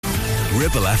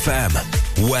Ribble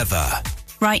FM. Weather.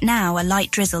 Right now, a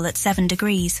light drizzle at 7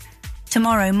 degrees.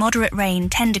 Tomorrow, moderate rain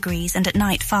 10 degrees and at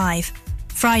night 5.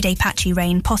 Friday, patchy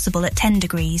rain possible at 10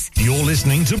 degrees. You're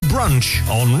listening to Brunch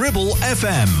on Ribble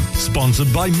FM.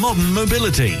 Sponsored by Modern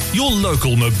Mobility. Your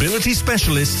local mobility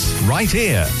specialists right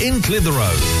here in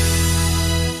Clitheroe.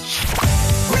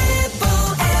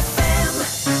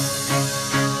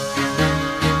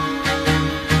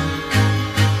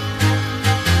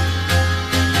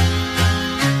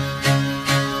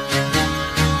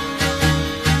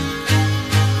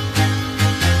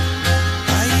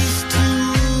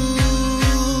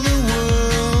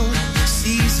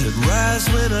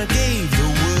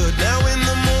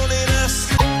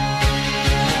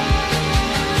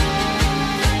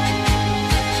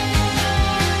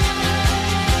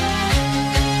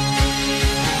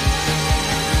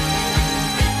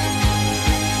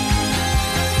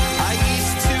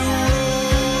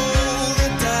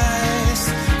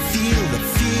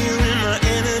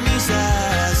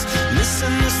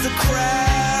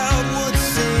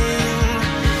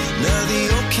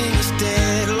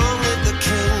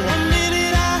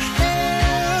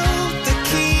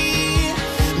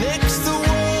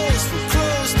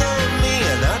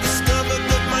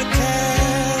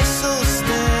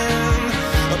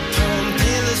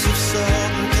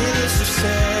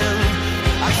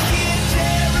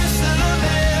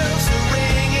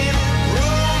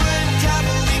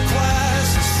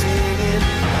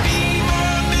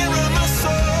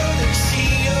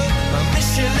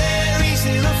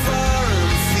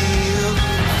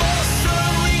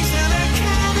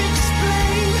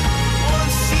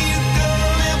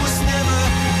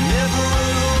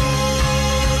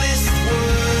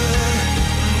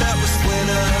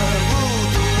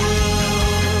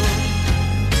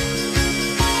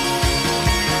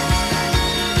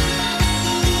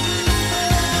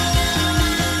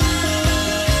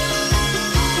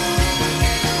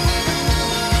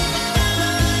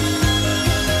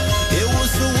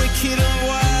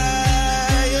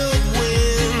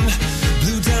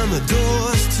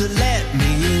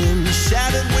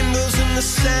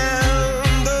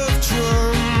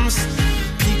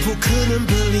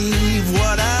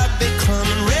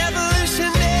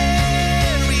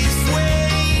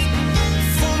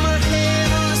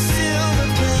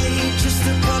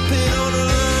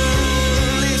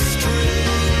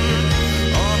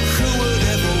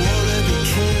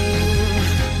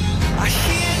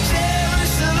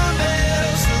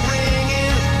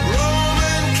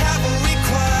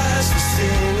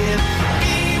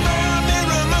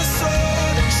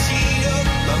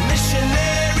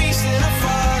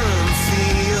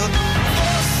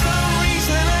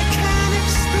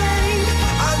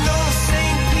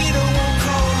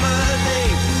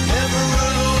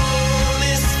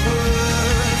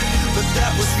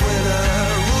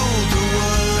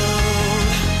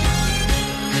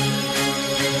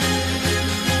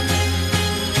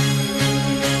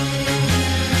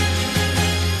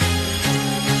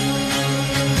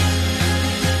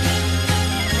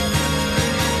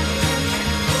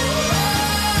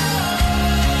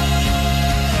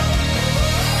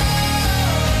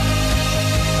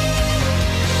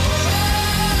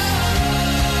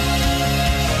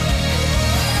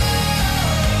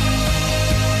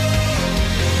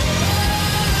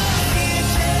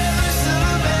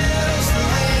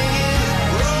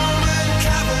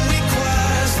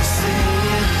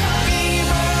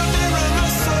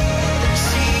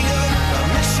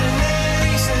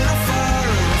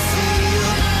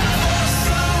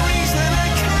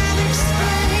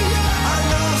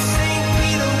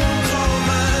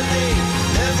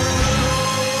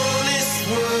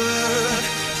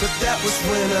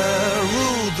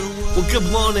 Good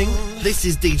morning. This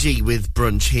is DG with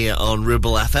Brunch here on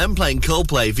Ribble FM, playing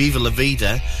Coldplay, Viva La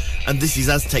Vida, and this is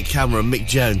Aztec Camera and Mick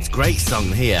Jones. Great song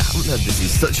here. I haven't heard this in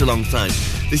such a long time.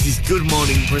 This is Good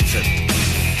Morning Britain.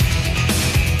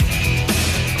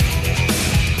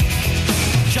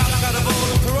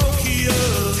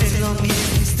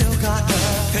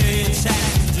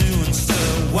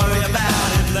 Worry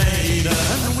about it later.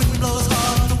 And the wind blows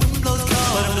hard, the wind blows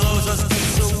cold, but it blows us good,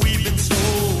 so we've been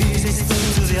told. Easy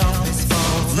things to the office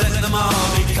phones, let them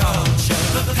all be culture.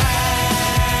 The past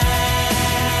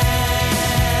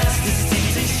is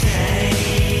easy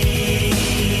shame,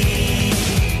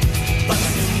 but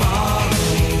tomorrow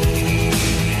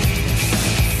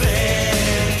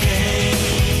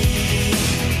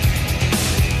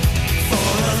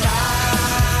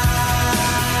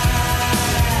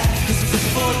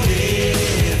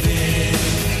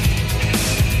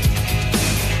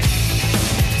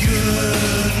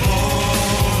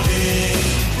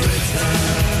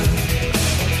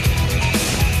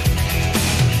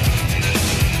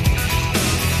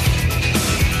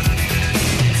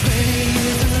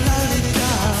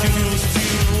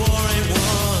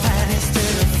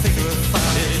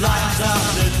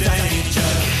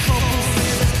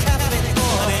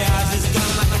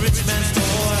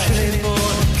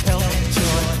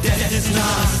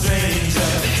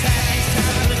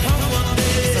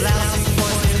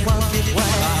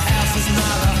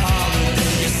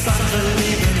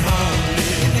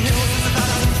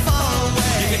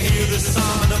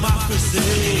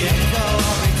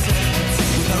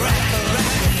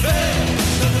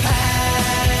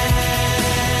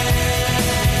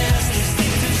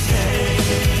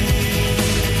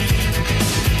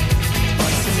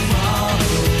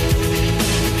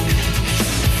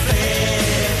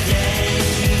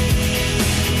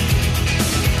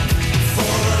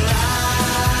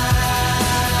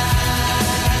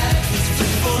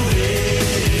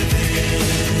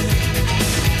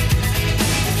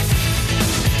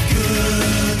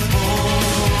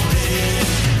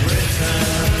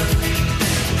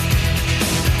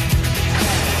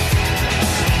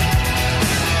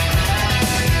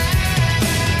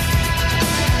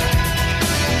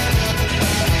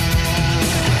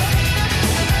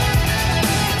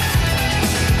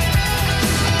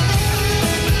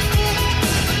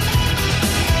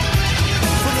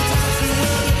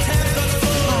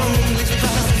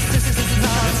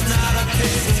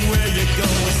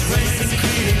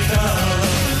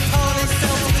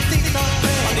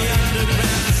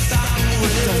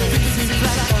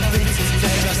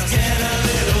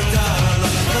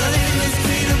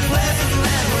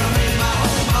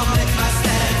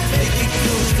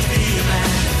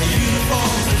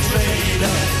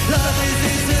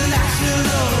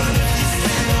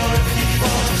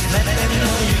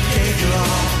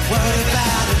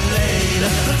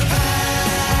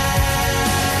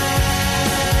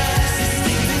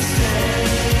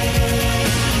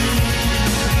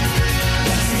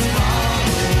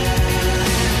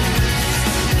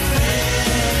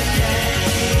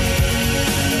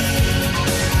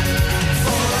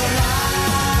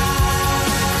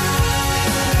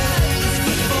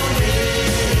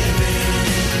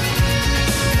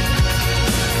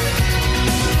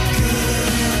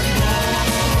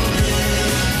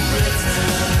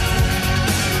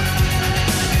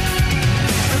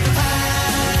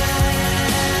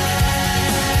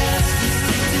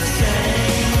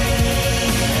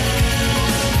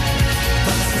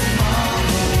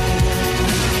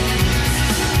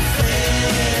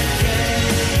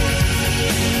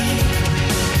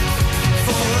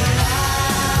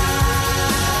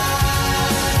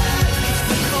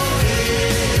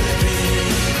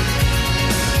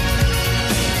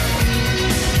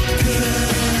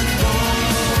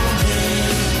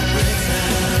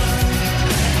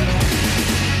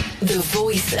The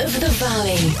voice of the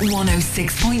valley.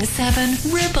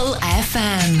 106.7 Ribble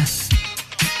FM.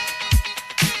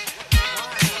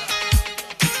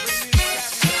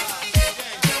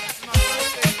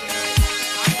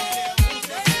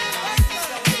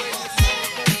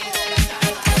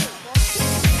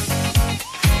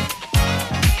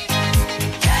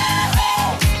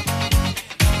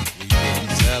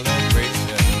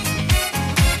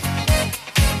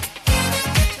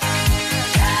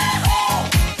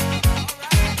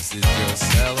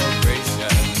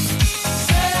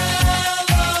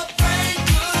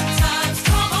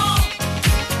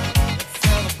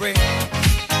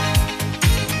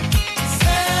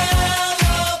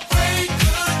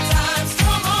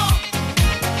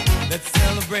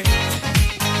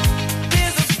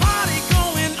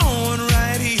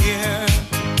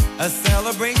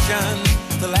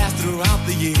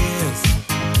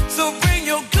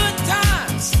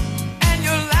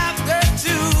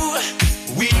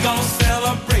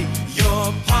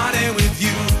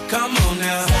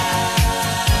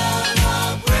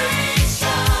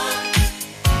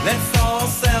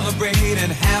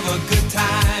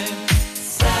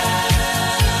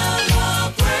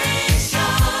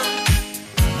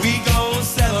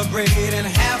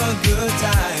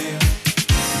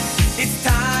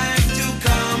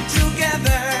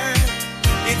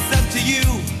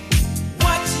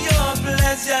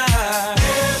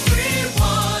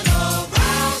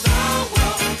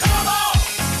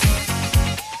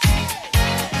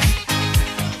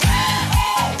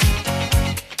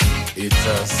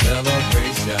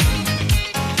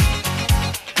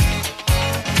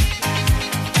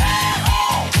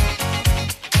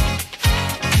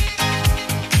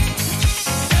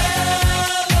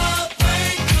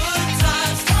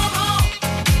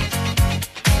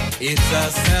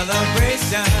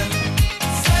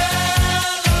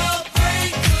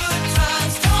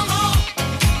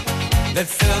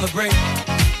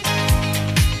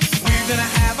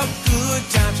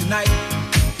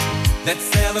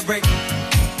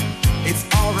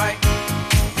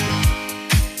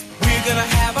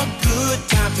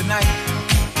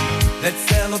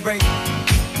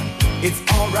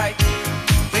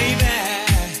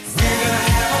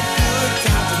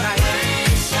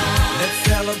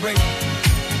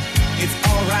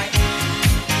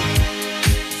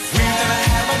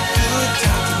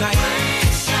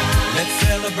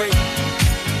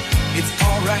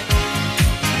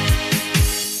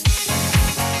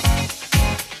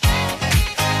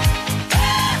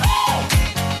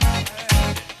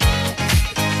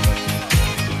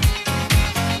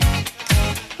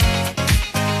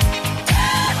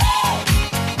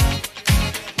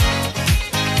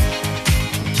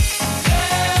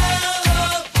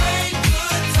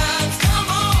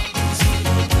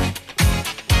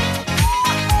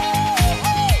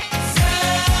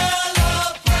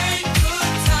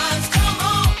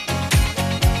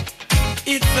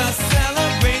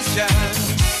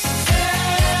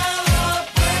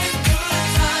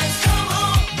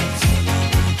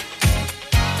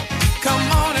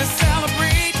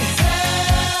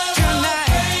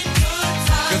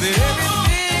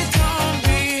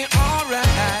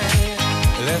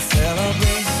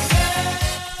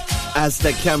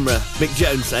 Aztec Camera, Mick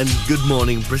Jones and Good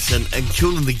Morning Britain and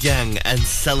Kool and the Gang and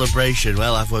Celebration.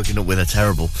 Well, I've woken up with a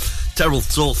terrible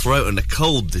sore throat and a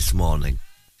cold this morning.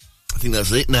 I think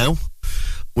that's it now.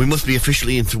 We must be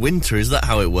officially into winter. Is that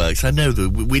how it works? I know the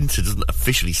winter doesn't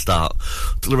officially start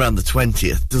till around the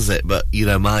 20th, does it? But, you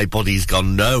know, my body's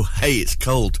gone, no, hey, it's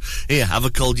cold. Here, have a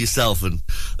cold yourself and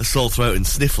a sore throat and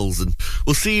sniffles. And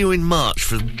we'll see you in March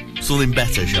for something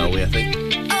better, shall we, I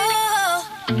think?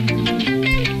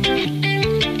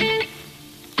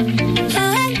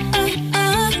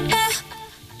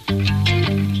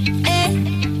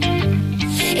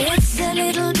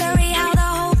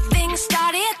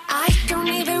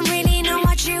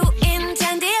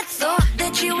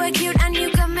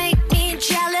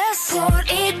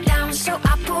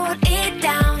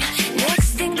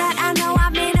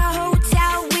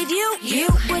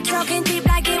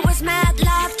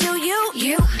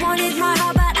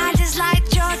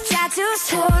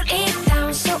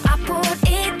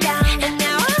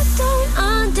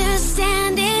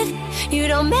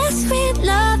 Mess with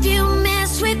love, you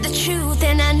mess with the truth.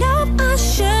 And I know I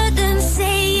shouldn't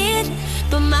say it,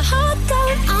 but my heart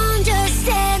don't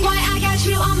understand why I got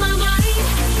you on my mind.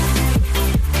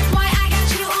 Why I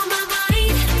got you on my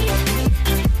mind.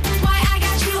 Why I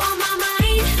got you on my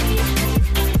mind.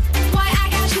 Why I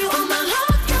got you on my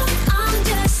heart don't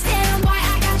understand why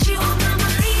I got you on my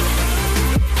mind.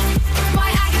 Why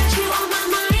I got you on my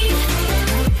mind.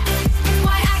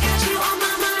 Why I got you on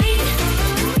my mind.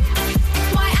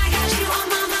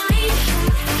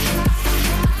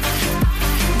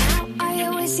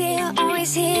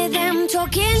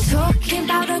 talking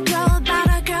about a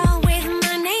girl with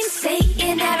my name.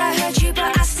 Saying that I hurt you,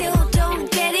 but I still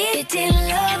don't get it. You didn't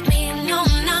love me, no,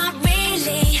 not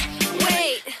really.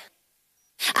 Wait,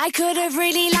 I could have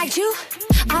really liked you.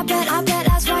 I bet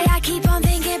that's why I keep on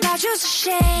thinking about you. It's a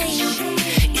shame.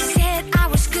 You said I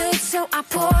was good, so I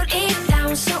poured it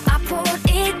down,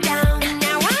 And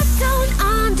now I don't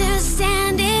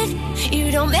understand it.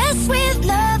 You don't mess with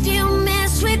love, you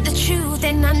mess with the truth.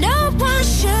 And I know I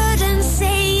shouldn't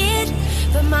say it,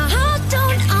 but my heart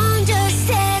don't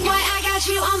understand why I got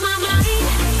you on my mind.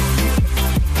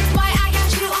 Why I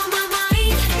got you on my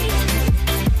mind.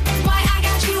 Why I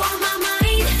got you on my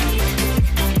mind.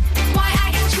 Why I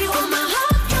got you on my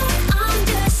heart don't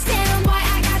understand why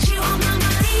I got you on my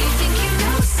mind. You think you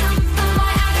know something?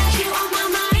 Why I got you on my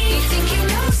mind. You think you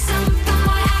know something?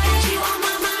 Why I got you on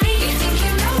my mind. You think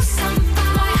you know something?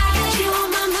 Why I got you on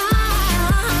my mind.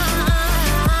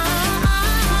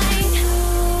 You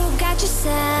got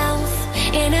yourself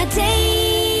in a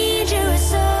dangerous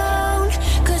zone,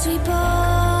 'cause we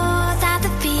both have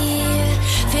the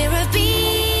fear of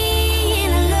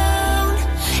being alone.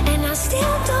 And I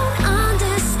still don't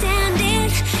understand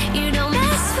it. You don't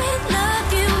mess with love,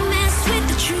 you mess with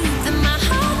the truth. And my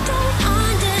heart don't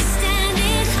understand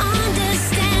it,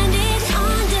 understand it,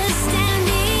 understand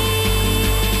it.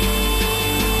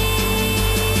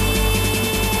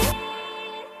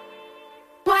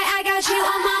 Why I got you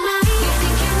on my mind. You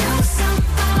think you know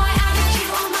something? Why I got you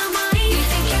on my mind. You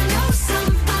think you know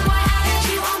something? Why I got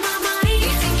you on my mind.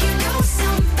 You think you know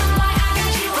something? Why I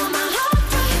got you on my heart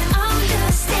don't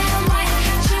understand why I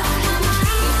got you on my mind.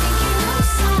 You think you know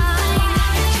something? Why I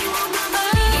got you on my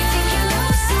mind. You think you know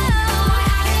something? Why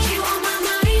I got you on my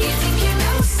mind. You think you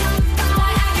know something?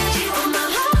 Why I got you on my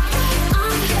heart don't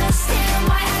understand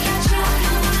why I got you on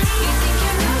my mind. You think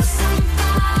you know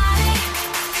something?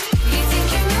 You think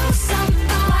you know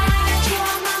something? Why I got you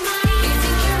on my mind. You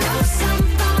think you know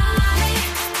something?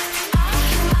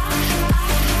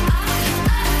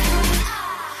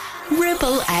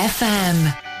 Ribble FM.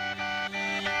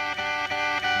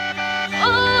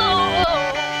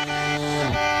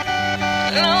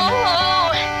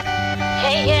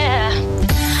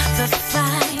 The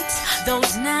fights,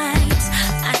 those nights,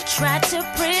 I tried to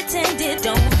pretend it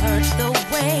don't hurt the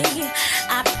way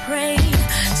I prayed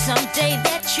someday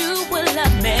that you will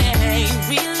love me,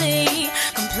 really,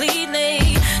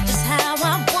 completely, just how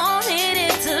I wanted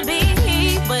it to be.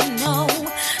 But no,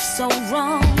 so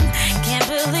wrong. Can't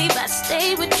believe I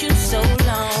stayed with you so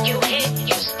long. You hit,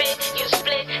 you spit, you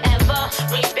split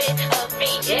every bit of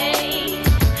me, yeah.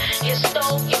 You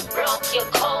stole, you broke,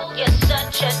 you're cold, you're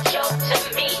such a joke to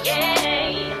me,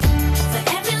 yeah. For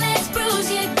every last bruise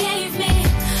you gave me,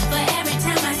 for every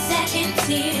time I sat in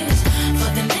tears,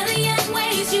 for the million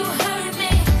ways you hurt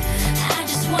me, I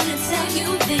just wanna tell you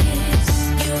this.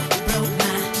 You broke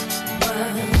my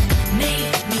world,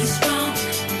 made me strong.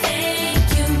 Thank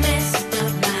you, messed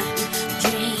up my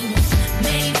dreams,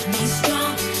 made me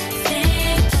strong.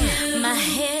 Thank you. My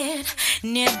head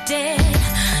near dead,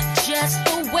 just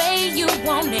the way you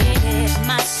wanted it.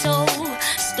 My soul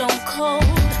stone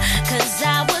cold, 'cause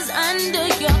I was under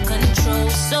your control.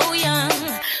 So young,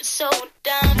 so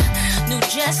dumb, knew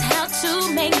just how to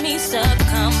make me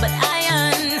succumb. But I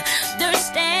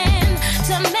understand,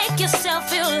 to make yourself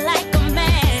feel like a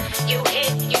man. You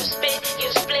hit, you spit, you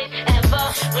split every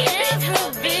bit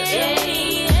of me,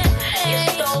 yeah. You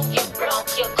stole, you broke,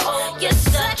 you're cold, you're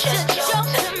such a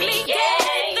joke to me, yeah.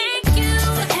 Thank you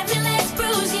for every last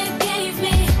bruise you gave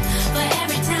me, for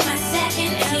every time I sat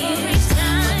in tears,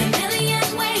 for the million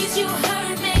ways you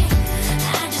hurt me.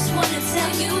 I just wanna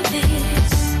tell you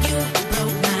this. You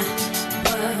broke my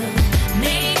world,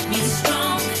 made me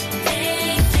strong.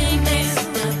 Thank you,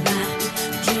 messed up my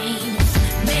dreams,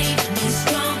 made me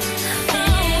strong.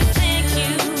 Thank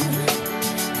you,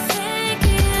 thank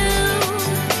you,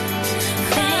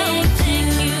 thank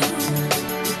you.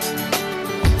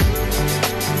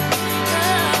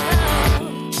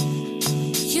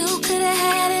 You could have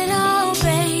had it all,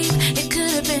 babe. It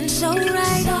could have been so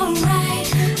right, so right.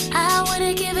 I would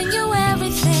have given you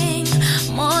everything,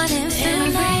 more than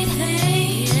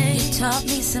everything. You taught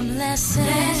me some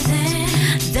lessons.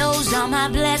 Those are my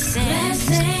blessings.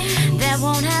 That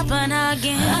won't happen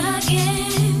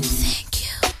again. Thank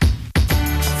you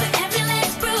for every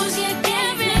last bruise you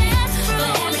gave me,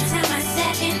 for every time I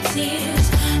sat in tears,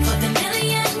 for the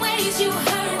million ways you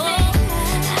hurt me.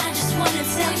 I just wanna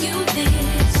tell you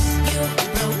this. You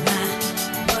broke my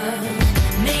world,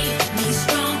 made me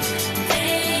strong.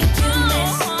 Thank you,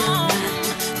 messed up my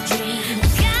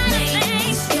dreams, made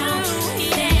me strong.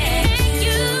 Thank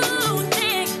you,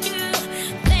 thank you,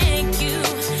 thank you,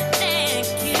 thank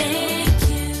you, thank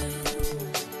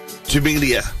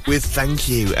Jamelia with Thank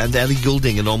You and Ellie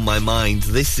Goulding and On My Mind.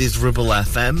 This is Ribble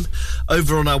FM.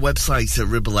 Over on our website at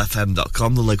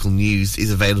ribblefm.com, the local news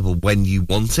is available when you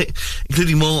want it,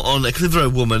 including more on a Clitheroe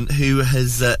woman who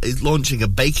is launching a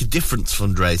Bake a Difference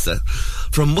fundraiser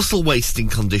for a muscle wasting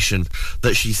condition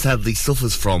that she sadly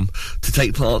suffers from to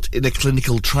take part in a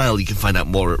clinical trial. You can find out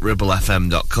more at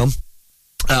ribblefm.com.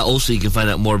 Also, you can find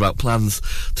out more about plans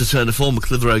to turn a former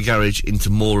Clitheroe garage into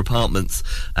more apartments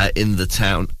in the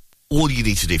town. All you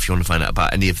need to do if you want to find out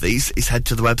about any of these is head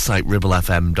to the website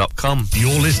ribblefm.com.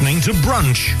 You're listening to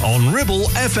Brunch on Ribble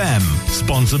FM,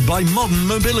 sponsored by Modern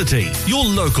Mobility, your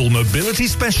local mobility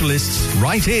specialists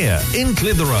right here in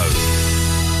Clitheroe.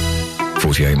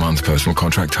 48 months personal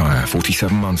contract hire,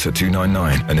 47 months at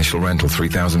 $299. Initial rental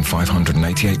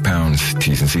 £3,588.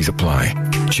 T's and C's apply.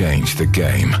 Change the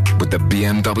game with the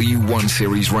BMW 1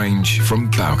 Series range from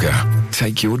Bowker.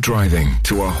 Take your driving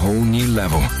to a whole new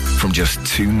level from just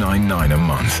 $299 a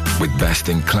month with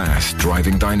best-in-class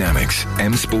driving dynamics,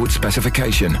 M-Sport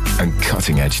specification and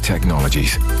cutting-edge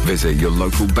technologies. Visit your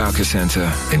local Bowker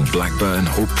centre in Blackburn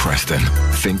or Preston.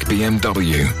 Think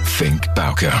BMW. Think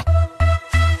Bowker.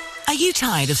 Are you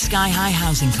tired of sky-high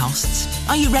housing costs?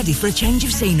 Are you ready for a change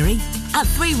of scenery? At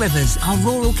Three Rivers, our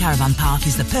rural caravan park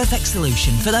is the perfect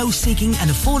solution for those seeking an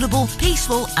affordable,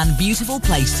 peaceful and beautiful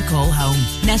place to call home.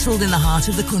 Nestled in the heart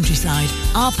of the countryside,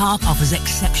 our park offers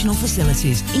exceptional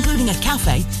facilities, including a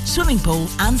cafe, swimming pool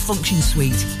and function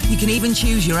suite. You can even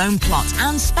choose your own plot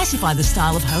and specify the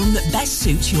style of home that best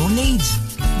suits your needs.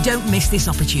 Don't miss this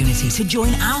opportunity to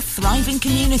join our thriving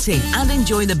community and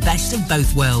enjoy the best of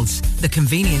both worlds. The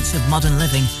convenience of modern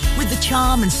living with the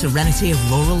charm and serenity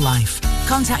of rural life.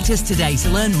 Contact us today to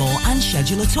learn more and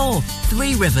schedule a tour.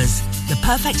 Three Rivers, the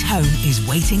perfect home is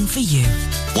waiting for you.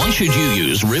 Why should you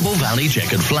use Ribble Valley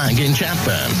Checkered Flag in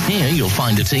Chatburn? Here you'll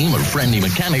find a team of friendly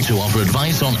mechanics who offer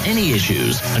advice on any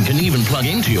issues and can even plug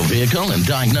into your vehicle and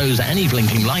diagnose any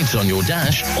blinking lights on your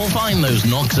dash or find those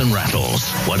knocks and rattles.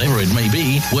 Whatever it may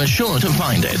be, we're sure to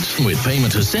find it. With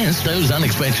Payment Assist, those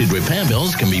unexpected repair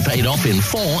bills can be paid off in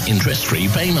 4 interest-free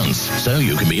payments, so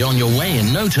you can be on your way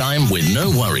in no time with no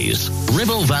worries.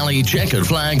 Ribble Valley Checkered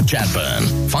Flag,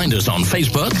 Chatburn. Find us on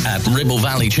Facebook at Ribble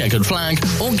Valley Checkered Flag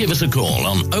or give us a call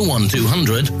on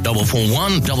 01200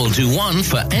 441 221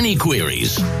 for any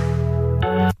queries.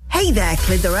 Hey there,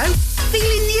 Clitheroe.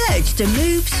 Feeling the urge to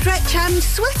move, stretch and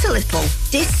sweat a little?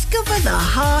 Discover the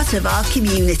heart of our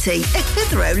community at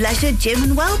Clitheroe Leisure Gym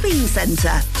and Wellbeing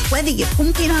Centre. Whether you're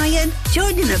pumping iron,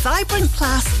 joining a vibrant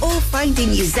class or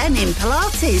finding your zen in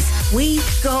Pilates,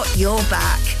 we've got your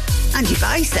back. And your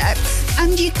biceps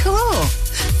and your core.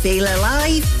 Feel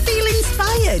alive, feel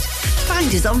inspired.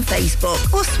 Find us on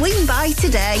Facebook or swing by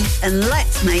today and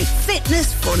let's make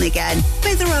fitness fun again.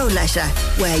 Clitheroe Leisure,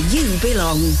 where you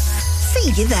belong.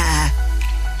 See you there.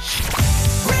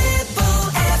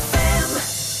 Ribble FM.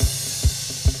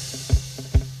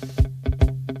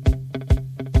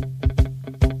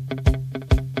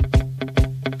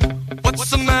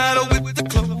 What's the matter with the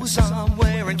clothes I'm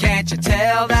wearing? Can't you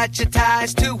tell that your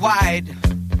tie's too wide?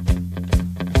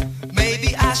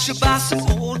 Maybe I should buy some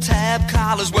old tab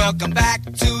collars. Welcome back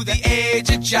to the age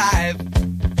of jive.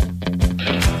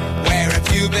 Where have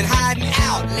you been hiding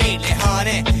out lately,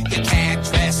 honey? You can't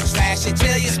dress and slash it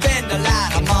till you spend a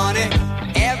lot of money.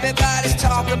 Everybody's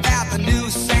talking about the new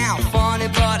sound, funny,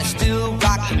 but it's still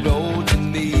rock and roll to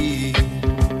me.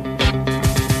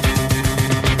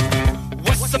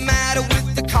 What's the matter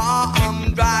with the car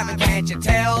I'm driving? Can't you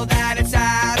tell that it's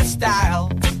out of style?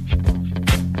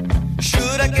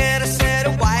 Should I get a set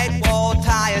of white wall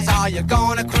tires? Are you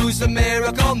gonna cruise the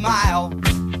Miracle Mile?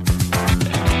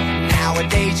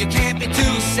 Nowadays you can't be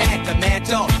too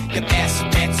sentimental. Your best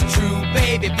bet's a true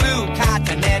baby blue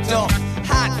Continental.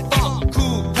 Hot funk,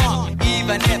 cool punk,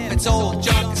 even if it's old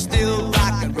junk, it's still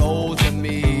rock and roll to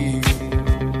me.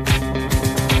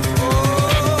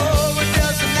 Oh, it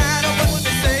doesn't matter what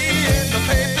they say in the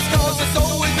papers, 'cause it's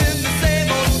always been the same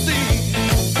old scene.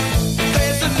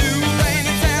 There's a new rain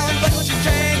in town, but you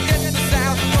can't get the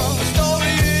sound from a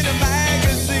story in a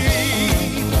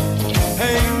magazine.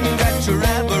 Ain't that your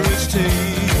average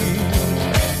teen?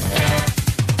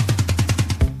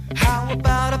 How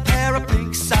about a pair of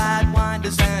pink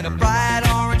sidewinders and a bright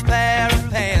orange pair of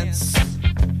pants?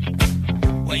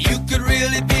 Well, you could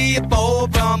really be a Beau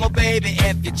Brummel, baby,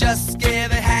 if you just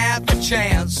give it half a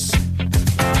chance.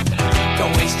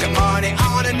 Don't waste your money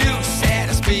on a new set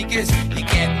of speakers. You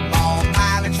get more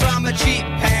mileage from a cheap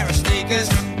pair of sneakers.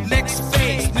 Next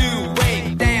phase, new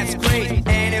wave, dance great.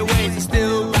 Anyways, it's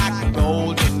still rock and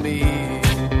roll to me.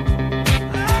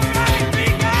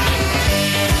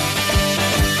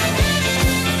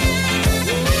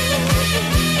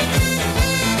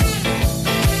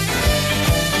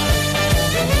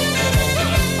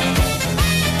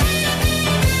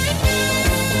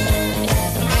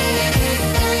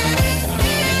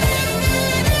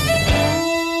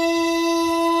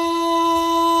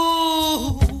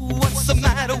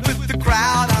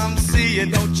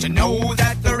 me. Don't you know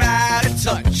that they're out of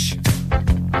touch?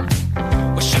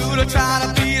 Well, should I try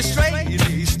to be a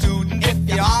straight-A student? If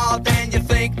you are, then you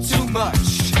think too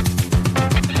much.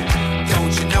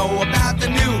 Don't you know about the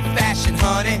new fashion,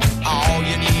 honey? All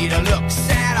you need are looks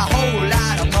and a whole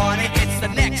lot of money. It's the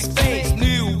next phase,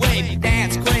 new wave,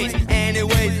 dance craze.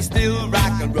 Anyways, it's still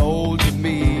rock and roll to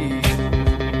me.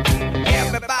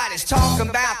 Everybody's talking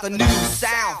about the new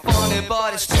sound, funny,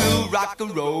 but it's still rock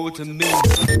and roll to me.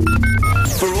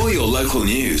 For all your local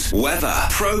news, weather,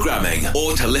 programming,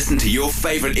 or to listen to your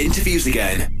favourite interviews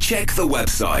again, check the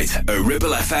website at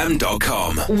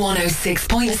ribblefm.com.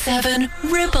 106.7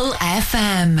 Ribble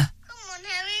FM.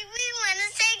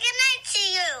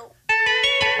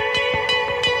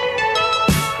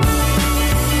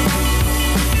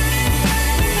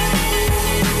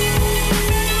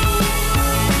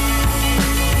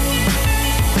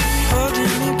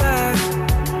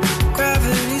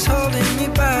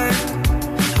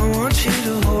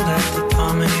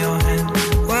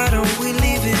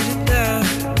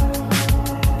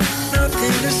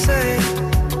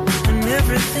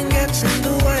 Everything gets in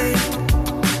the way.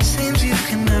 Seems you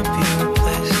cannot be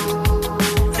replaced,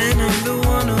 and I'm the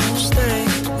one who'll stay.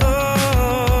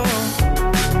 Oh,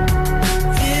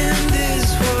 in this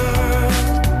world,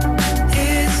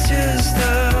 it's just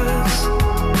us.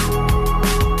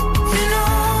 You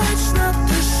know it's not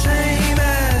the same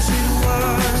as it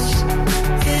was.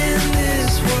 In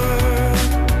this world,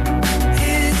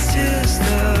 it's just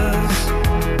us.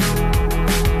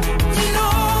 You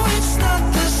know it's not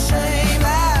the same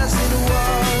as it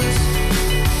was,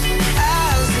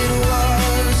 as it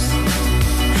was,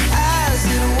 as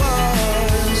it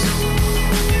was.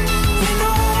 You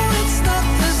know it's not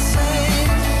the same.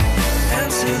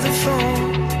 Answer the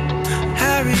phone,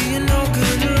 Harry, you're no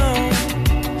good alone.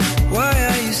 Why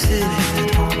are you sitting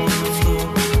at home on the floor?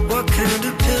 What kind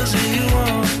of pills are you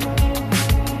on?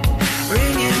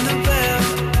 Ringing the bell,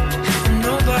 and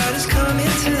nobody's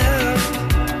coming to help.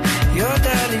 Your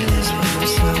daddy lives by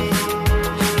himself.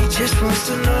 He just wants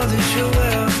to know that you're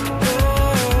well.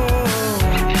 Oh,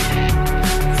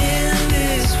 in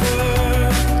this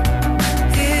world,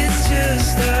 it's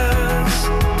just us.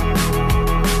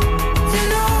 You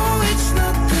know it's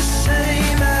not the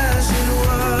same as it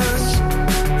was.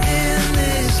 In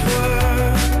this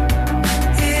world,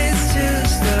 it's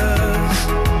just us.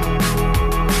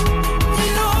 You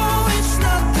know it's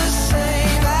not the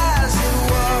same as it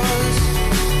was.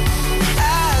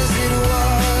 As it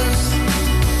was,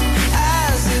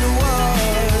 as it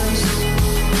was.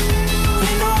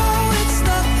 You know it's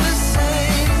not the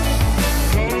same.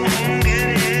 Go home, get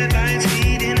headlines,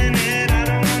 feed internet. I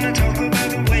don't wanna talk about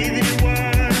the way that it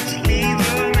was. Leave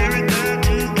America,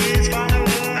 2 kids follow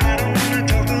her. I don't wanna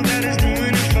talk about us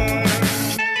doing it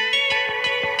first.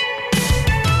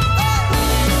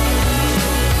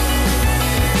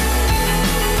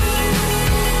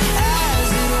 As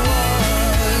it was.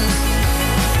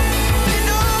 You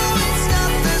know it's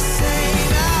not the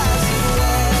same as it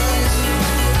was.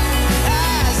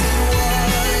 As it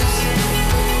was.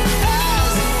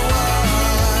 As it was.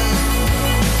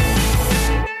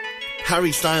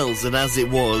 Harry Styles and As It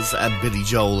Was and Billy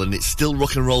Joel, and it's still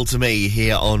rock and roll to me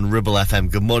here on Ribble FM.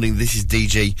 Good morning, this is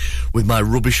DG with my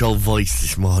rubbish old voice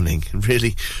this morning.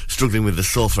 Really struggling with the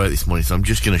sore throat this morning, so I'm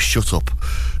just going to shut up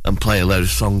and play a load of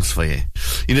songs for you.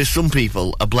 You know, some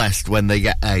people are blessed when they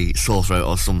get a sore throat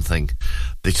or something.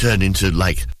 They turn into,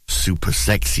 like, super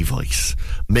sexy voice.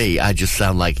 Me, I just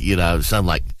sound like, I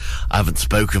haven't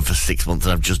spoken for 6 months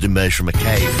and I've just emerged from a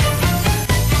cave.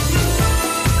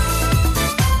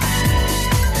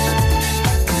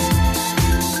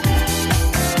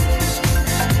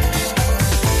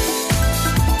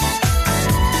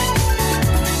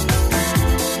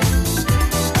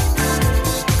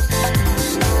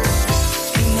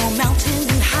 Ain't no mountain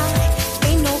high,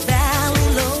 ain't no valley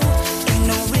low, ain't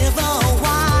no river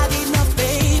wide enough,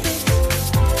 baby.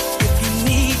 If you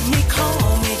need me,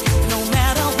 call me. No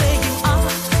matter where you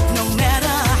are, no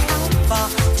matter how far,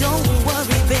 don't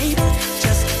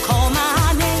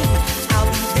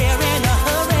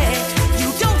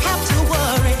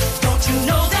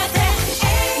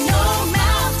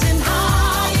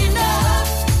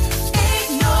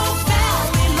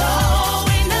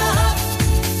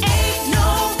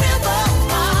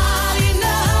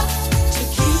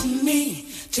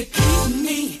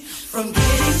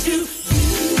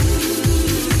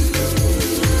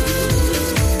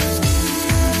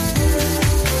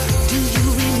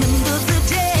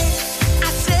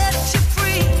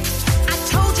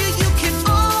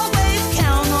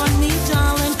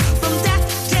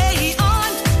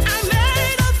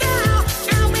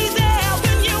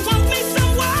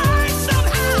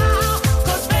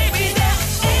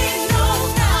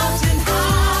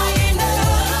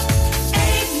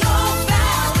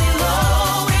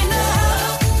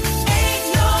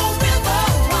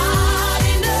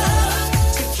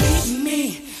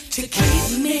to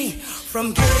keep me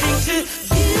from getting to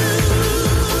you.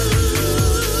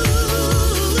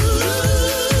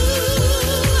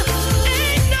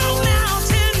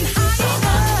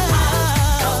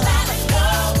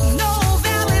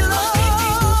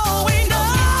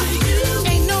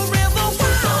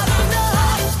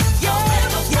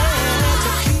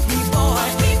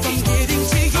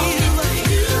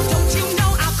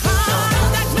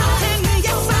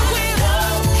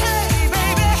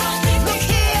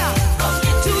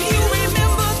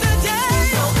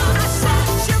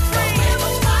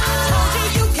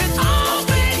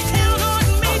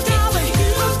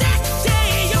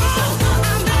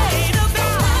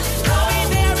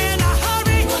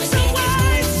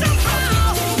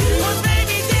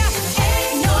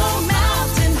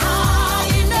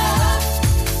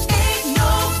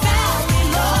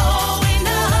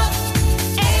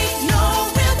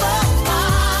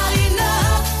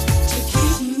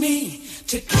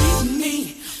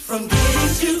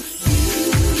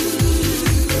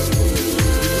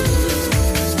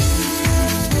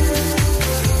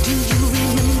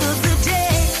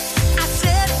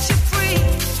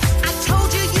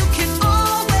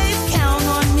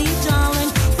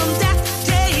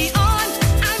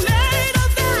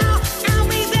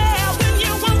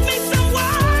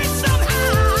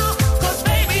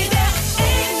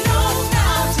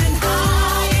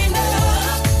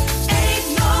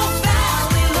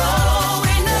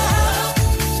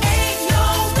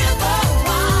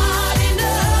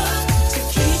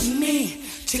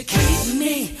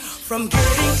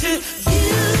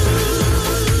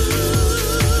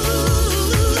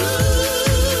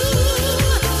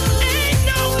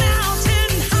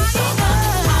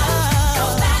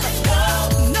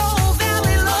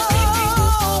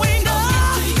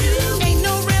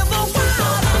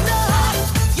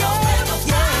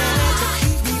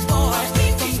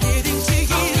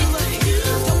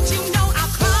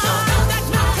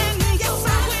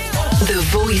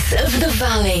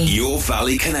 Your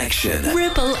Valley Connection.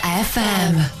 Ribble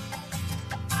FM.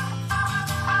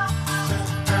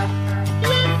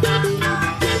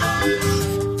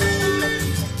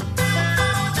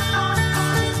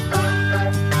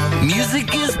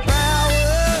 Music is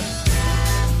power.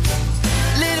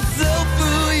 Let it flow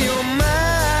through your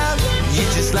mind.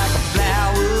 You're just like a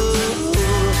flower.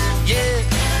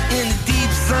 Yeah, in the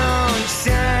deep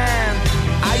sunshine.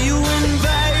 Are you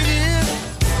invited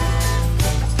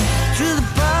to the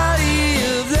party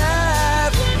of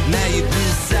life? Now you're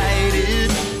decided.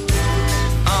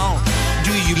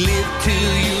 Do you live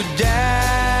till you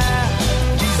die?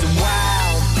 These are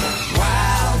wild,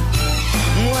 wild,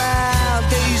 wild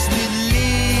days we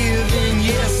live in.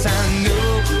 Yes, I know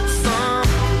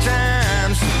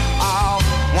sometimes we all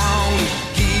want to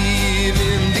give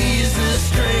in. These are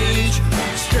strange,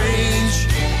 strange,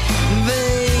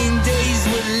 vain days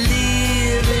we're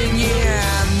living. Yeah,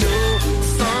 I know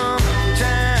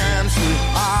sometimes we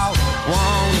all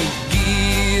want to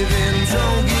give in.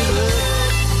 Don't give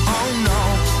up, oh no,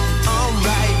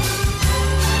 alright.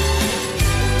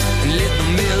 And let the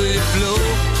melody flow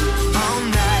all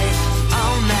night,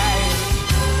 all night.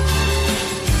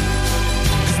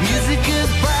 'Cause music is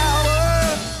power.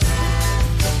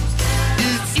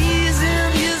 It's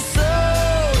easing your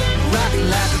soul, rocking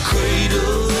like a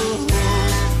cradle.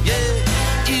 Yeah,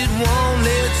 it won't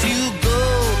let you go.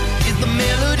 If the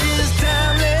melody's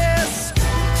timeless,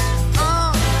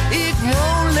 it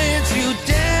won't let you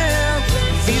down.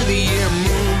 Feel the air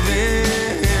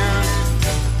moving.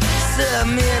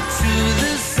 Submit to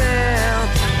the sound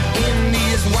in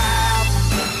these wild,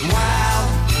 wild,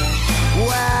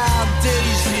 wild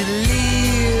days we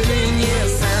live in.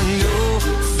 Yes, I know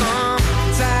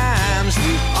sometimes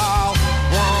we all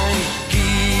want to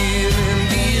give in.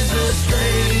 These are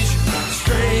strange,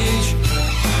 strange,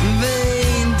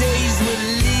 vain days we're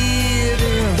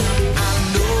living. I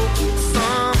know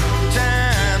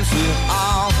sometimes we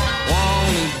all want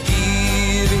to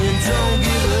give in. Don't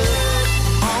give up,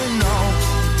 oh no,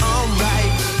 alright.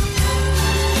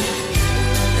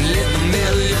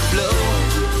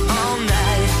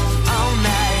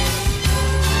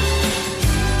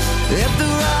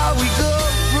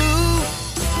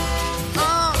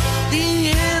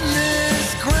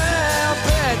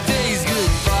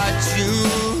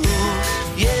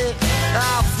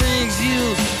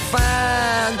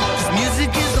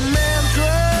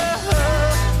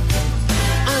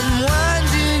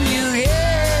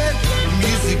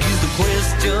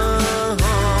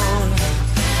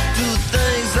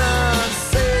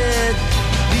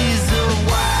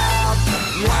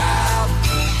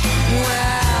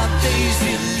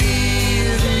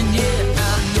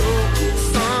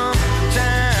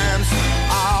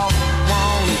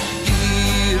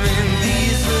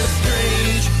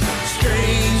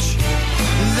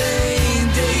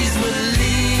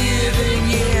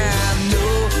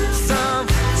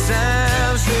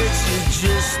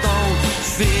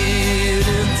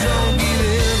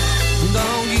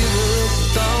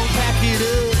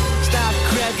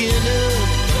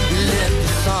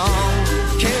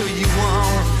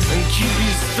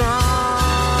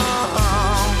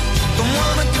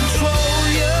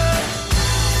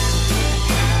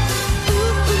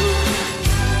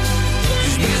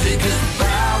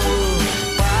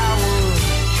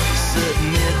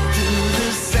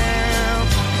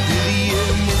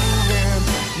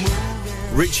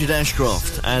 Richard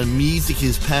Ashcroft and Music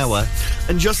is Power,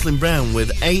 and Jocelyn Brown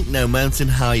with Ain't No Mountain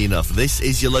High Enough. This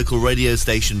is your local radio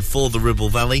station for the Ribble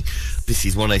Valley. This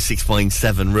is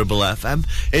 106.7 Ribble FM.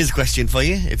 Here's a question for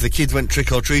you. If the kids went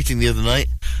trick-or-treating the other night,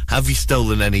 have you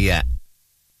stolen any yet?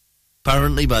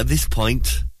 Apparently, by this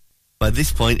point,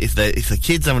 if the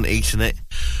kids haven't eaten it,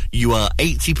 you are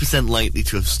 80% likely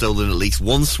to have stolen at least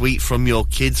one sweet from your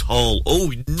kids' haul.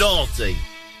 Oh, naughty!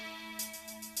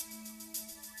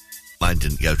 Mine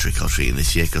didn't go trick-or-treating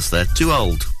this year because they're too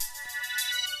old.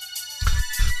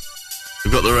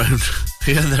 They've got their own,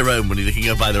 they have their own money. They can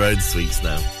go buy their own sweets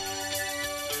now.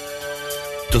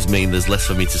 Does mean there's less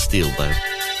for me to steal, though.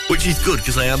 Which is good,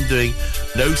 because I am doing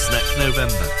No Snack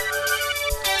November.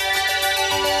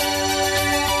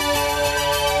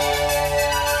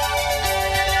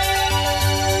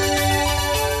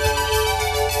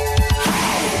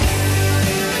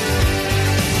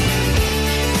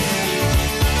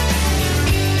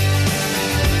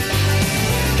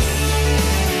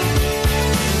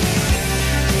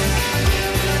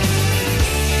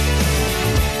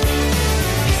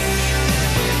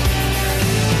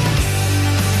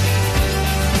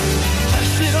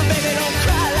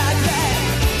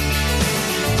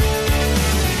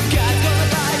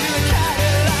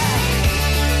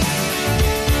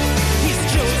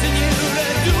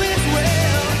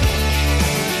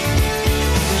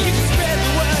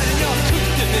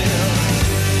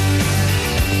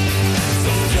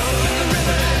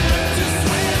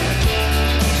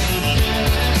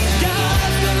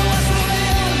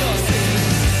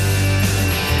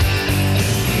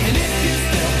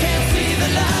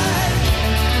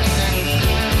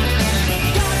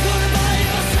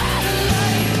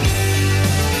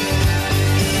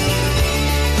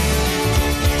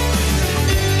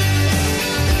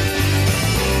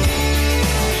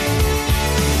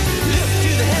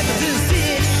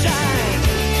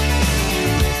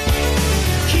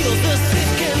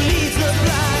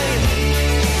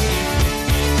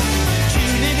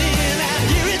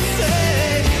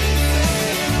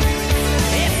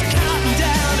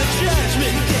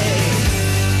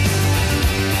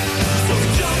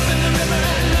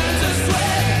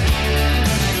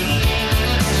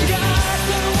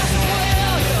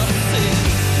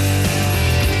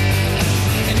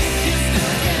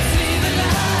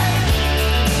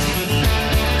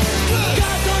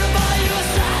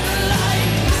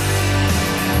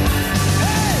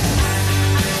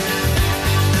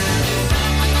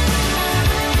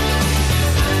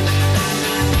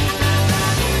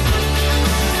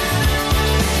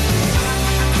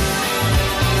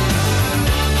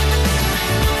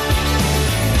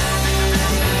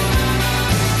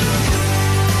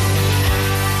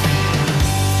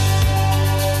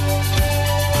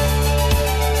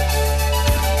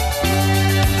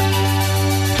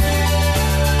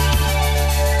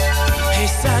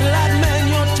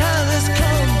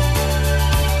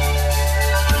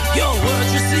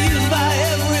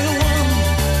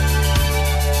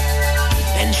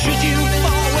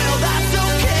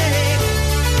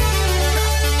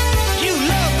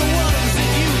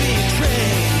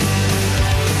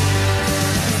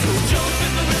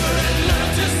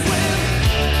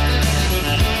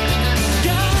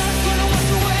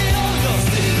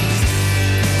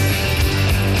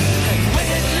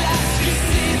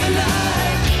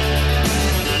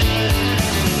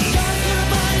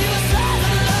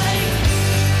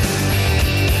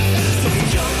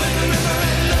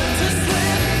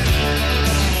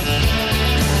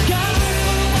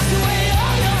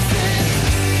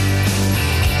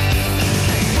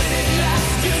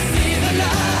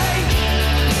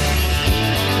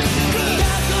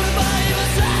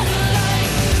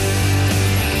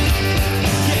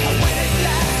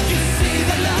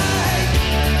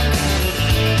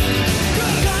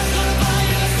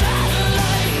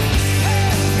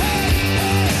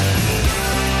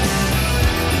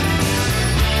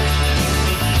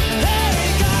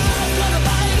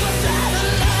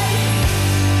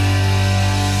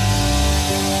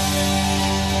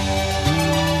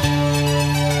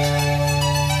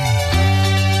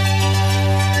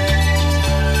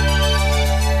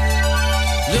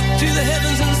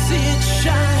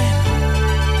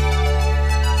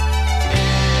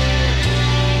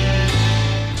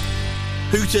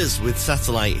 Hooters with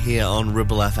Satellite here on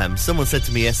Ribble FM. Someone said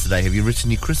to me yesterday, have you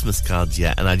written your Christmas cards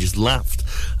yet? And I just laughed.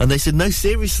 And they said, no,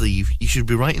 seriously, you should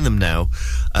be writing them now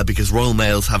because Royal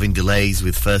Mail's having delays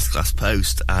with first class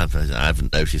post. I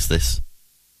haven't noticed this.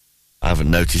 I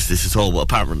haven't noticed this at all, but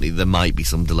apparently there might be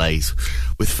some delays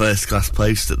with first class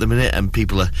post at the minute, and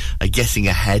people are getting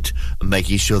ahead and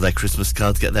making sure their Christmas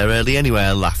cards get there early. Anyway,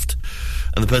 I laughed.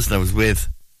 And the person I was with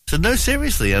said, no,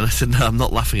 seriously. And I said, no, I'm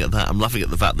not laughing at that. I'm laughing at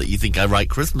the fact that you think I write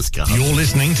Christmas cards. You're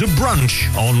listening to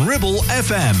Brunch on Ribble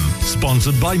FM,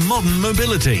 sponsored by Modern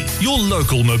Mobility, your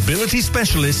local mobility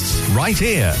specialists right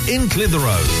here in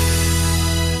Clitheroe.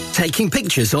 Taking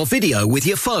pictures or video with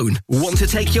your phone? Want to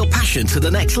take your passion to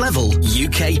the next level?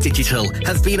 UK Digital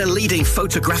have been a leading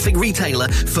photographic retailer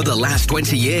for the last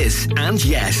 20 years. And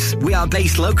yes, we are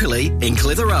based locally in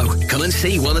Clitheroe. Come and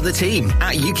see one of the team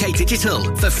at UK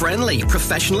Digital for friendly,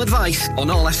 professional advice on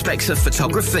all aspects of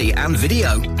photography and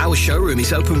video. Our showroom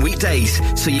is open weekdays,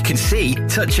 so you can see,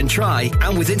 touch and try.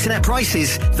 And with internet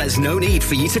prices, there's no need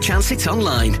for you to chance it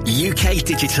online. UK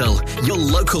Digital, your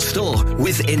local store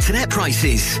with internet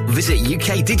prices. Visit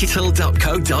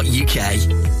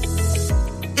ukdigital.co.uk.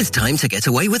 It's time to get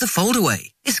away with a foldaway.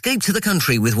 Escape to the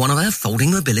country with one of our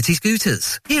folding mobility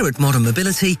scooters. Here at Modern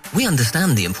Mobility, we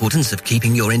understand the importance of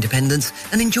keeping your independence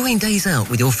and enjoying days out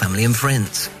with your family and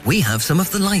friends. We have some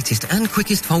of the lightest and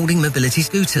quickest folding mobility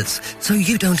scooters, so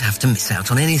you don't have to miss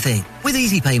out on anything. With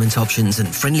easy payment options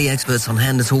and friendly experts on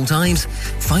hand at all times,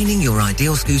 finding your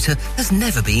ideal scooter has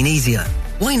never been easier.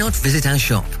 Why not visit our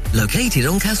shop, located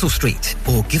on Castle Street,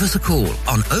 or give us a call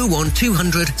on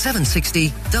 01200 760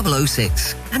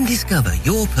 006 and discover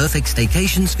your perfect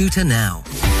staycation scooter now.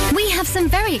 We have some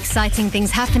very exciting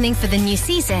things happening for the new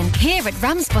season here at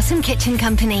Ramsbottom Kitchen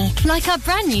Company, like our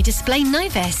brand new display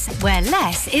Novus, where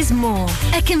less is more.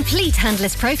 A complete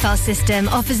handless profile system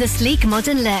offers a sleek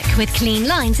modern look with clean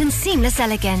lines and seamless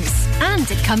elegance. And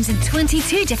it comes in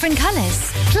 22 different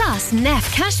colours. Plus,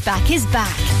 Neff Cashback is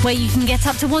back, where you can get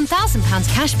up to £1,000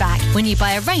 cashback when you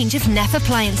buy a range of Neff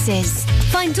appliances.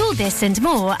 Find all this and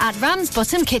more at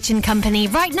Ramsbottom Kitchen Company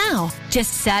right now.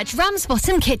 Just search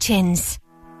Ramsbottom Kitchens.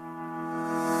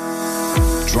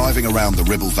 Driving around the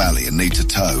Ribble Valley and need to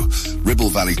tow? Ribble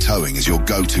Valley Towing is your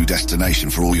go-to destination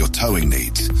for all your towing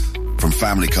needs. From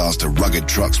family cars to rugged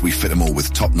trucks, we fit them all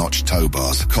with top-notch tow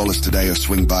bars. Call us today or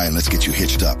swing by and let's get you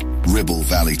hitched up. Ribble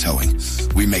Valley Towing.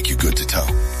 We make you good to tow.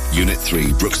 Unit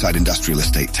 3, Brookside Industrial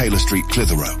Estate, Taylor Street,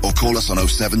 Clitheroe. Or call us on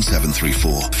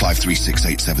 07734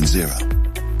 536870.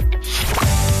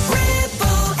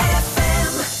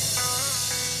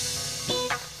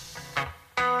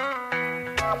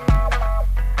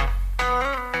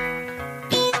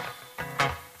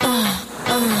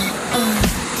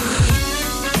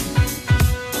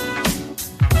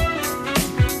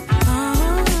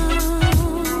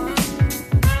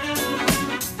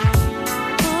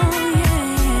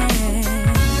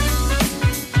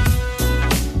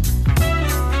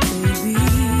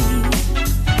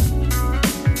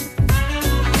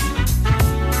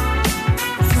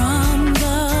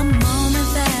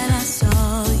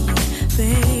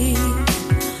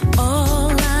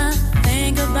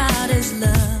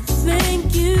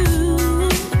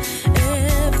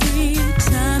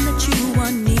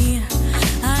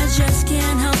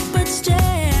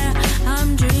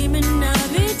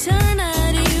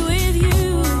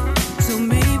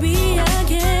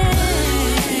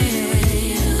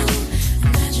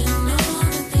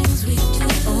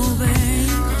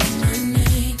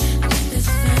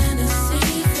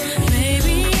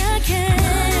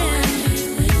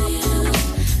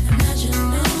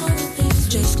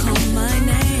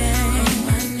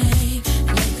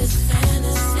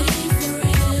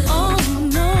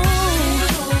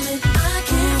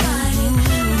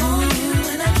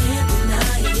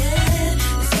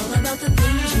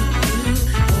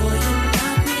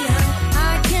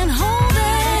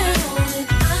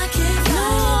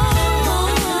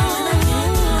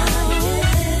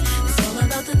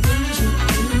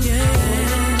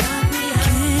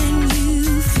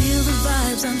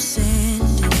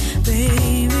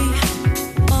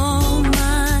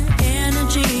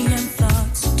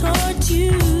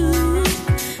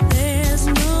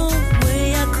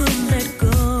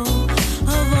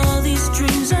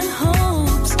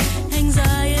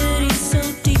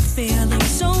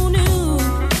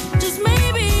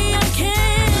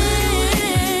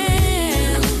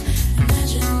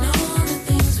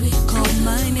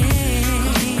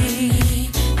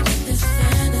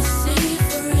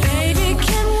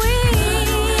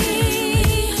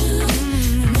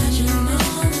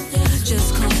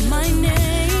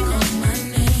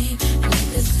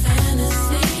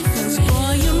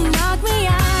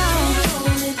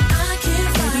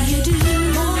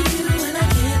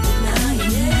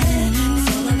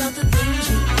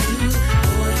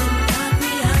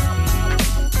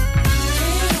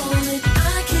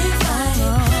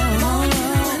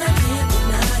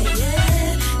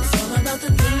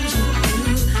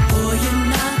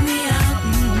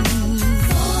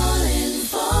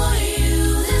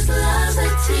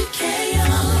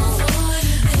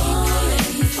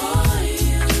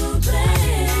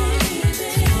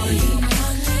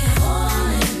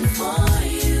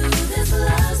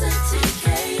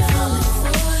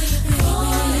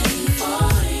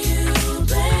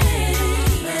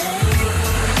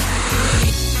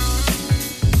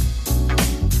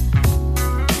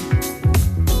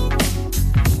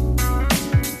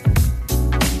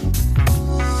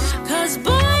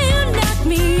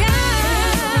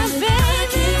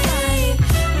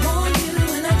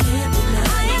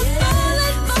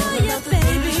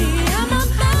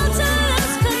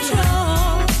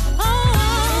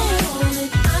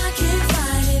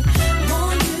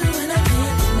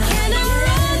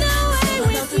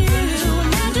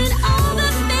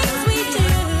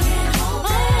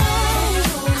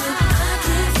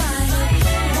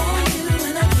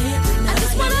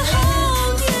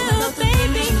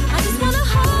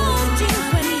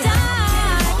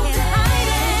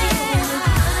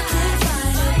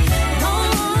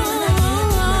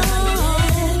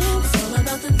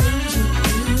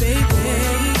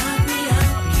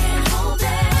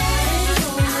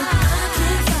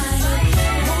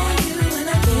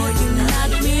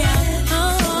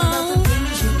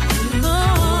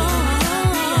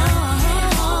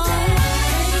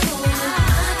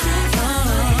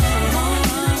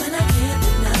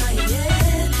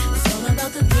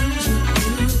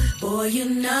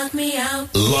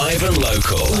 out. Live and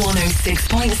local.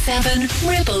 106.7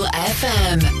 Ribble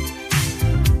FM.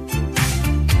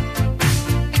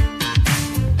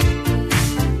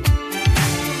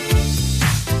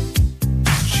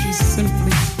 She's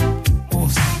simply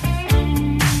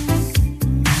awesome.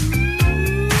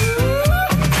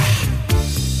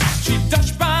 She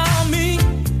touched by me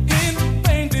in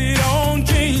painted on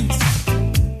jeans,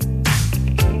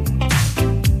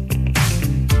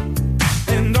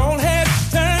 and all head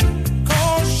turned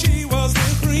 'cause she was the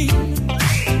cream.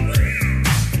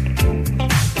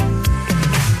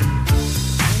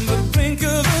 In the blink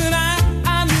of an eye,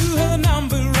 I knew her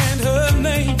number and her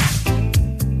name.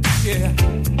 Yeah.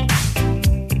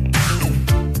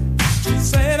 She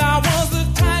said I was the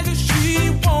tiger she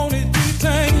wanted to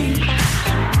tame.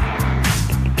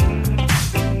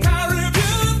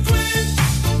 Caribbean queen,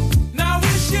 now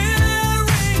we're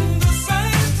sharing the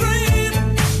same dream,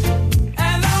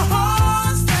 and our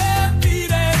hearts that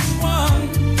beat as one.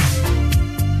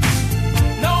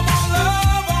 No more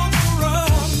love on the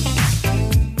run.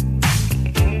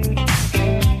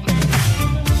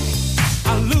 I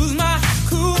lose my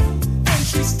cool when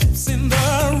she steps in the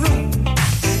room,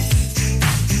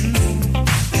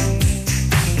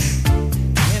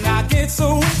 and I get so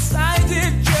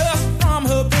excited just from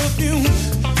her perfume.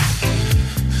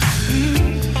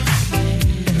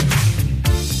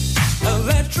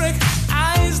 Electric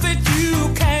eyes that you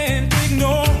can't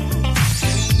ignore,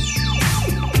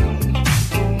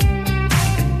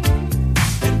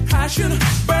 and passion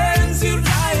burns you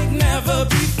like never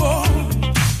before.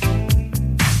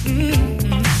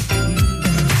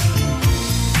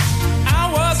 I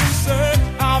was in search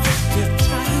of a good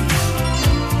time,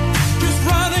 just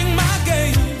running my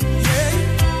game, yeah.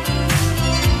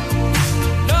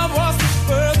 Love was the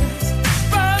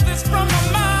furthest from my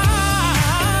mind,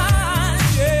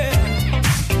 yeah.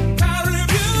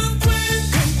 Caribbean queen,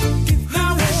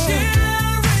 now we're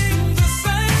sharing the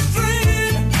same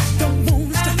dream,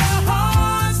 and our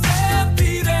hearts that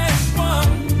beat as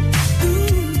one.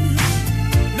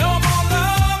 No more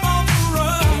love on the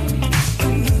run.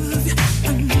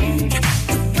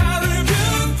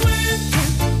 Caribbean queen,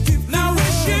 now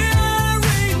we're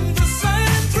sharing the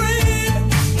same dream,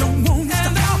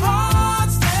 and our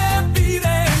hearts that beat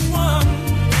as one.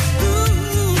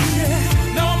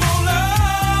 No more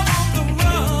love on the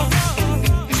run.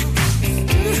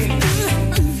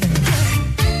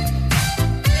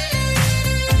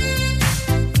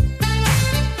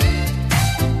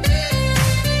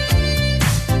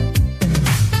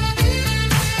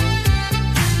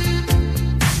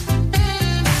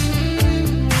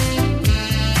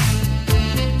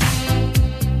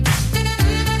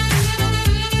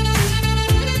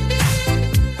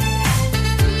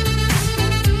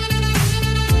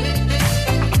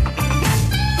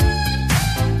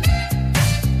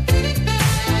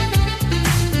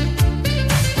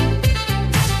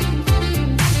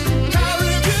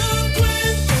 Caribbean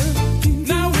queen,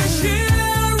 now we're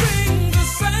sharing the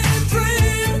same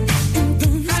dream,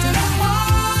 and our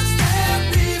hearts that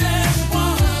beat as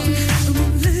one.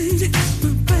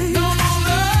 No more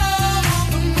love on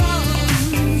the run.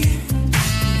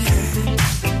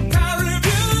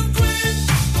 Caribbean queen,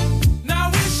 now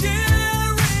we're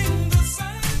sharing the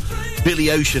same.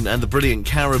 Billy Ocean and the brilliant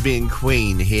Caribbean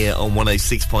Queen here on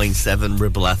 106.7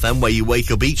 Ribble FM, where you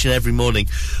wake up each and every morning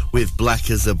with Black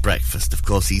as a breakfast. Of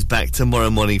course, he's back tomorrow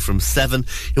morning from 7.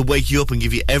 He'll wake you up and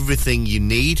give you everything you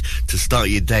need to start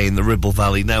your day in the Ribble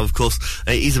Valley. Now, of course,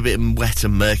 it is a bit wet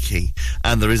and murky,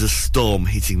 and there is a storm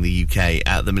hitting the UK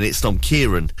at the minute. Storm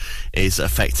Kieran is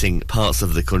affecting parts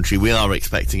of the country. We are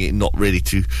expecting it not really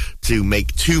to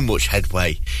make too much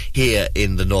headway here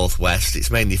in the northwest.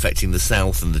 It's mainly affecting the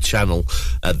south and the Channel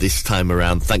this time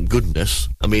around, thank goodness.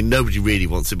 I mean, nobody really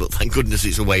wants it, but thank goodness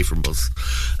it's away from us.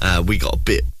 We got a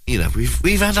bit,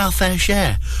 we've had our fair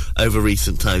share over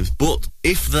recent times, but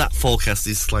if that forecast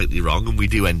is slightly wrong and we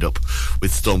do end up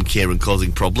with Storm Kieran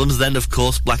causing problems, then of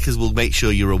course Blackers will make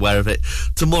sure you're aware of it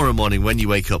tomorrow morning when you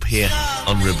wake up here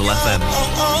on Ribble FM.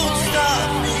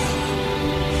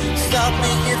 Stop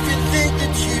me if you think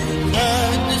that you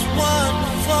heard this one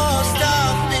before.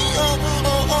 Stop me,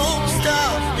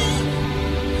 stop me.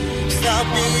 Stop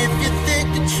me if you think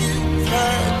that you've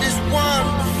heard this one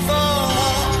before.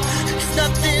 'Cause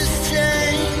nothing's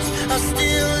changed, I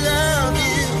still love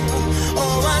you.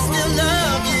 Oh, I still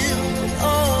love you.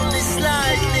 Only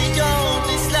slightly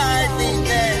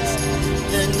less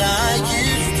than I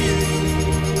used to,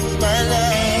 my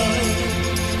love.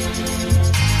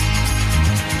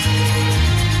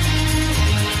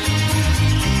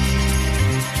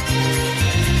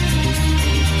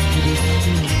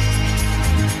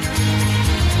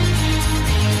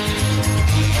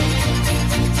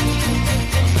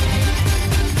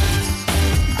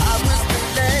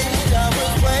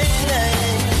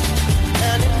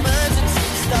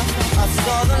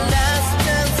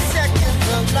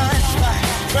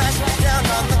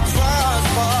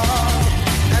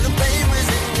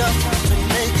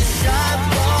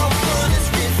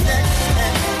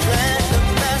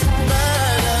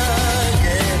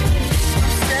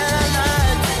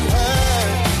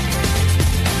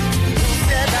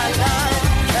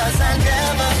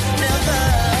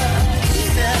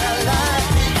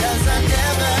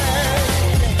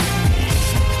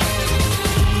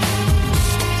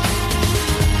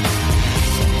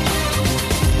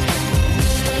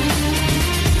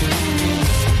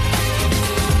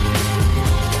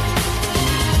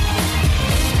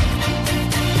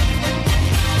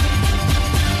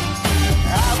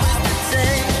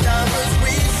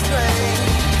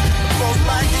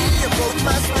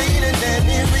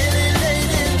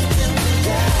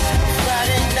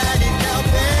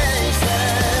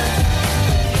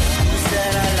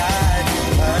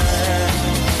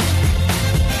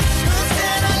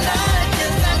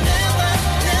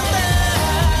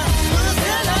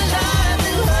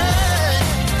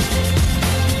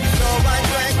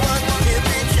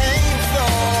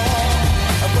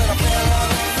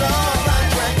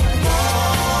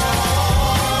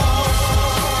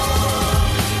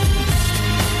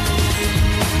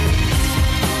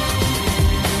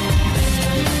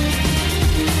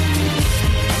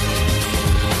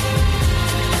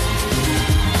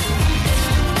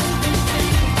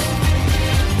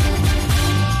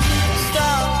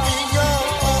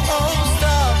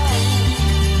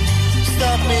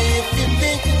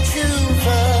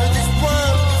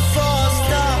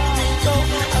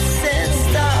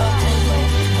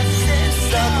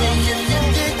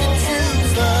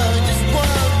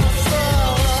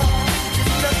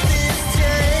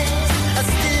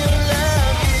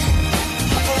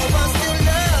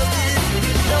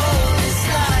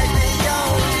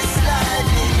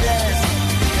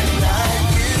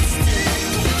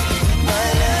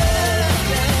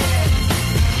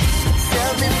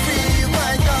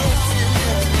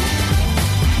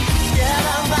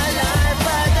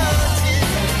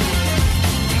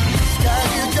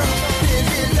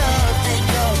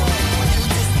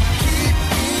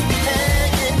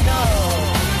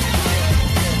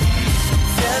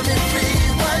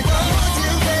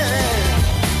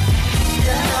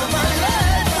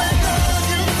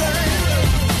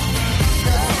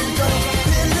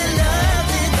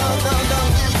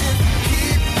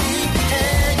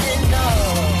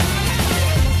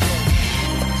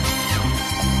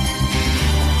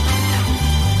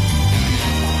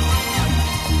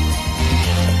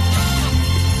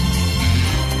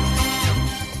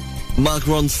 Mark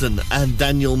Ronson and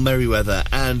Daniel Merriweather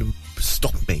and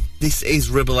Stop Me. This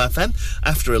is Ribble FM.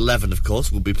 After 11, of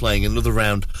course, we'll be playing another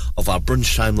round of our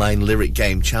Brunch Timeline Lyric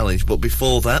Game Challenge. But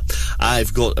before that,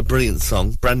 I've got a brilliant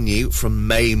song, brand new, from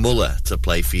Mae Muller to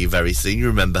play for you very soon. You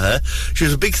remember her? She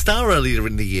was a big star earlier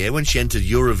in the year when she entered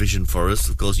Eurovision for us.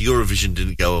 Of course, Eurovision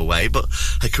didn't go away, but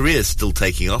her career's still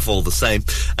taking off all the same.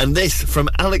 And this, from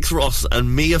Alex Ross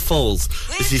and Mia Falls.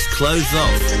 This is Clothes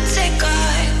Off. Take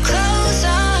our clothes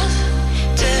off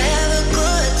to have a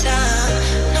good time.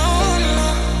 No, no,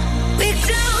 we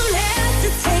don't have to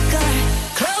take our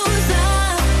clothes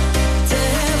off to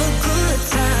have a good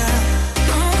time.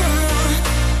 No, no,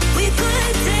 we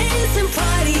could dance and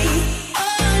party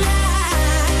all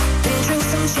night and drink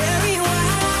some cherry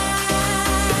wine.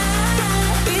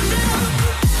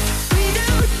 We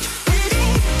don't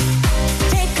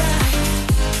take our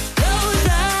clothes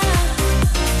off.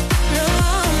 No,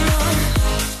 no,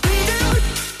 we don't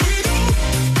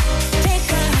take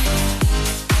our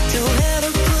to have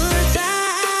a good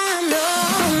time. No,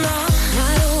 no,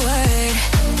 not a word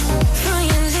from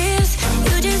your lips.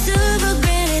 You just took for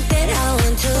granted that I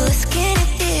want to skin it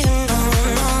there. No,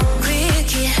 no,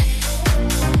 cricket,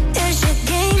 that's your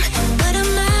game, but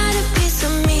I'm not a piece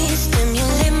of me.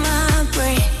 Stimulate my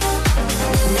brain.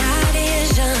 Not as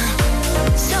young,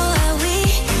 so are we.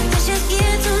 Let's just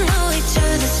get to know each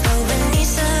other slow and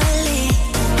easily.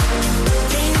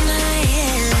 Lay my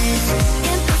hands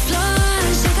hit the floor,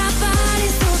 shake our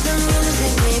bodies to the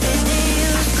music. Maybe they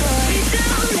use chords. We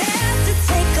don't have to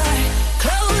take our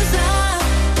clothes off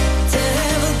to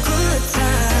have a good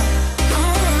time. No,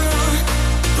 no,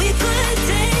 we could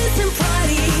dance and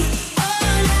party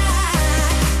all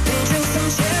night and drink some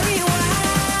cherry wine.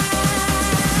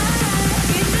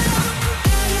 We don't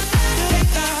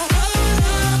take our clothes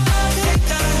off to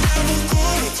have a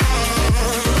good time.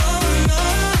 No, no,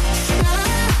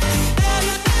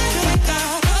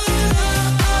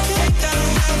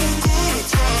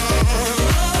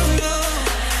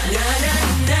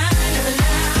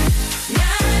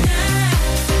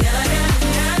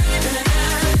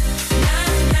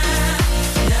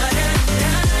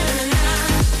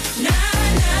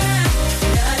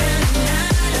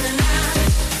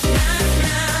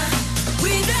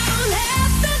 we don't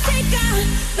have to take our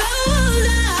clothes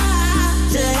off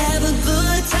to have a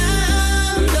good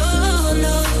time. No,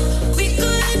 no, we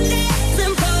could dance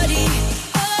and party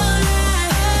all night.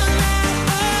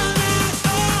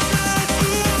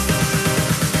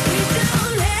 We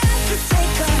don't have to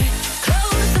take our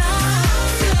clothes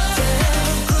off to have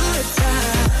a good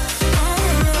time. No,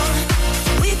 no,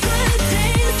 we could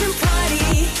dance and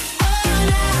party all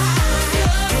night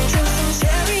and drink some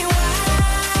cherry wine.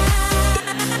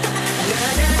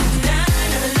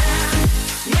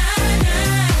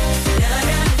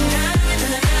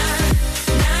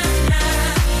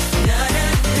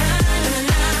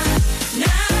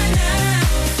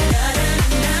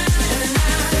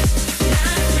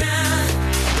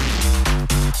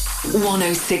 Ribble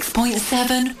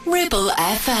 106.7 Ribble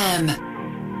FM.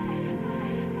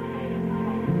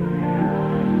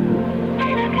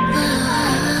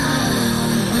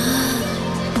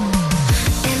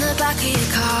 In the back of your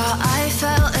car, I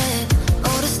felt it.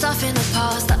 All the stuff in the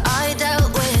past that I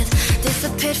dealt with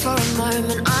disappeared for a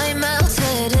moment. I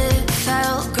melted. It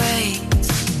felt great.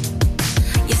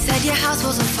 You said your house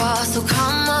wasn't far, so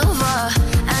come over.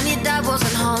 And your dad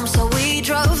wasn't home, so we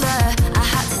drove there. I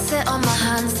had to sit on my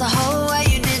hands the whole way.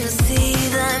 You didn't see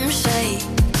them shake.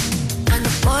 And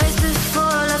the boys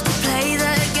before left to play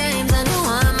their games. And it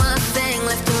weren't my thing,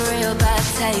 left a real bad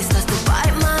taste. I still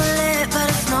bite my lip, but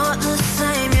it's not the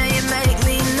same. Yeah, you make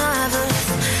me nervous.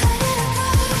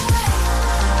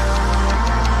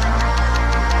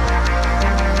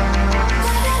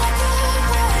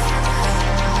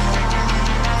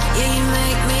 Yeah, you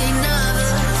make me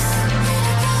nervous.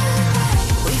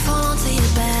 We fall onto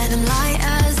your bed and light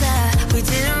as air. We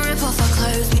didn't rip off our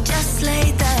clothes, we just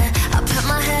laid there. I put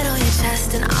my head on your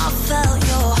chest and I felt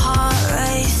your heart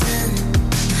racing.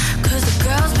 Cause the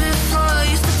girls before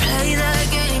used to play their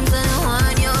games and it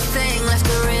weren't your thing. Left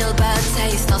a real bad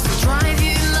taste. I'll still drive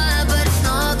you mad, but it's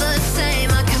not the same.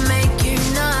 I can make you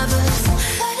nervous.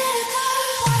 Why did it go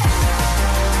away?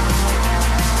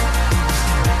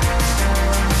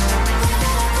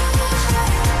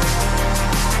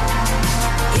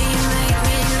 Yeah, you make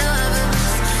me nervous.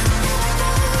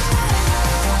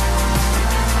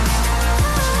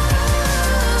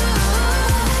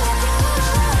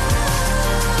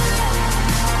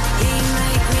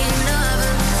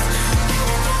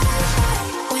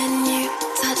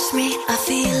 touch me, I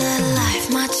feel alive.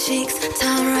 My cheeks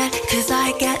turn red, cause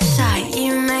I get shy.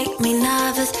 You make me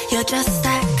nervous, you're just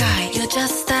that guy, you're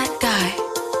just that guy.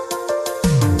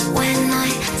 When I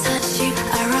touch you,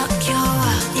 I rock your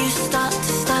world. You start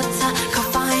to stutter,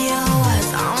 can't find your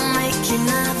words. I'll make you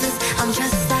nervous, I'm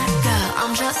just that girl,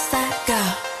 I'm just that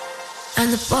girl.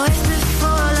 And the boys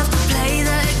before love to play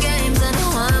their games, and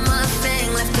one more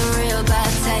thing left a real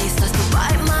bad taste. That's to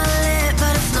bite my lip,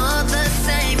 but it's not the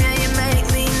same. Yeah, you make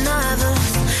me nervous,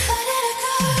 but in a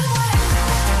good way.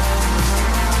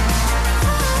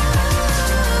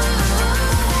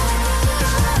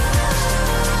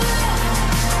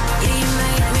 Yeah, you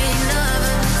make me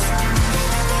nervous.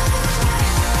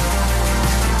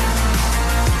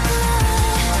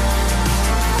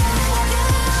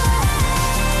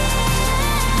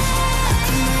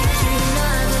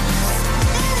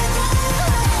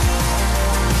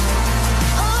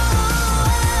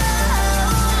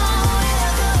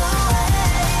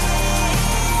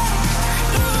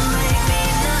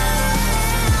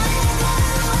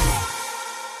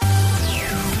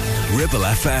 Ribble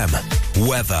FM.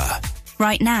 Weather.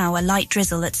 Right now, a light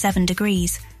drizzle at 7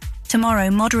 degrees. Tomorrow,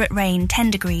 moderate rain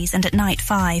 10 degrees and at night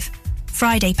 5.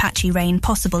 Friday, patchy rain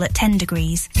possible at 10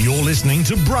 degrees. You're listening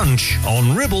to Brunch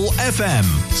on Ribble FM,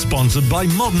 sponsored by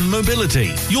Modern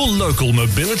Mobility, your local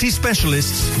mobility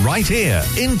specialists right here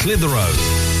in Clitheroe.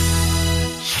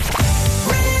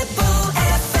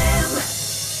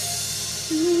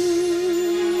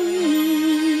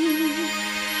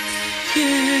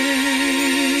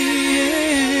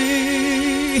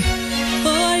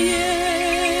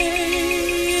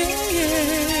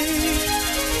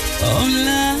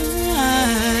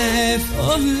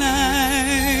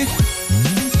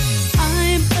 I'm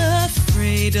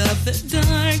afraid of the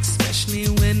dark, especially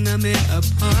when I'm in a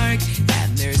park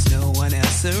and there's no one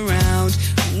else around.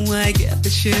 Ooh, I get the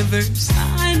shivers.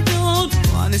 I don't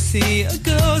wanna see a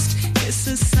ghost. It's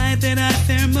a sight that I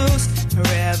fear most. I'd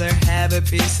rather have a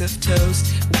piece of toast,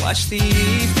 watch the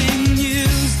evening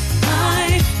news.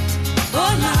 Life,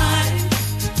 oh life,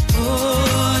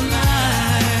 oh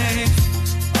life,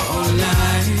 oh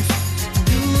life.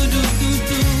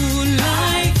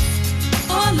 Life,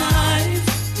 oh life,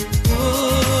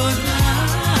 oh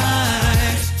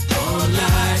life, oh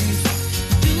life.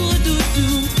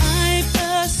 I'm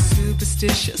a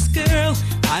superstitious girl.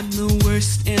 I'm the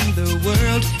worst in the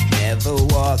world. Never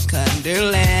walk under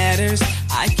ladders.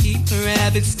 I keep a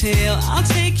rabbit's tail. I'll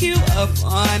take you up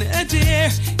on a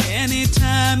dare.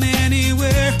 Anytime,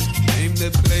 anywhere. Name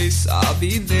the place, I'll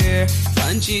be there.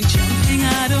 Bungee jumping,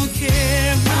 I don't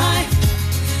care. Life,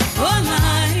 oh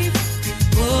life,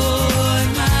 oh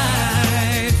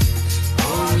life,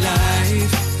 oh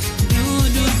life. Do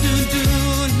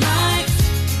life,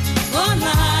 oh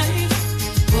life,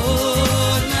 oh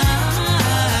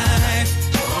life,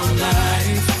 oh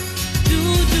life. Do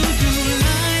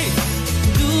life,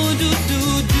 do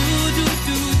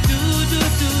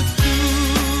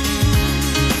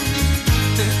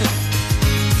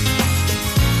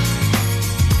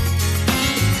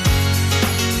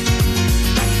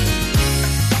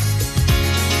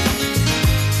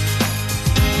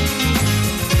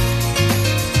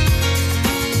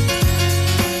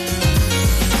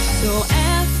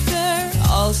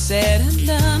said and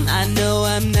done, I know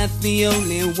I'm not the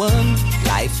only one.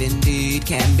 Life indeed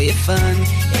can be fun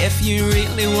if you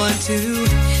really want to.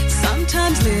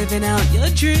 Sometimes living out your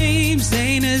dreams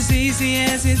ain't as easy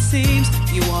as it seems.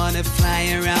 You wanna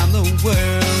fly around the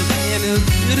world in a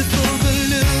beautiful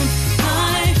balloon.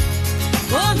 Life,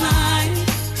 oh life,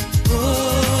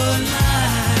 oh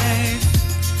life,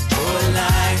 oh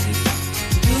life.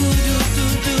 Do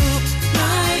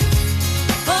life,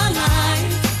 oh life,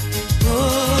 oh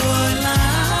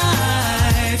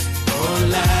life, oh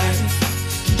life.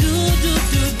 Do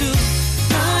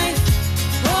life,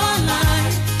 oh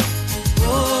life,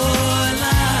 oh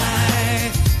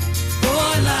life,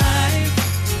 oh life.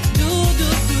 Do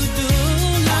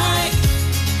life,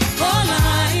 oh life.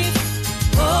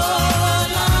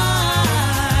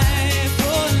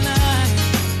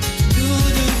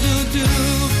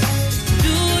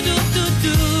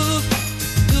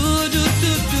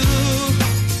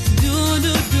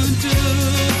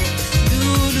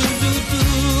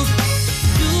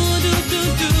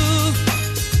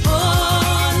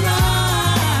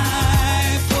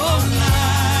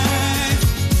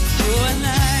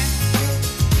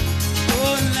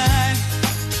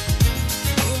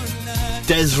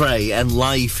 Desiree and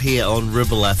Life here on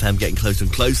Ribble FM, getting closer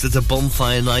and closer to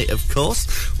Bonfire Night, of course.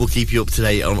 We'll keep you up to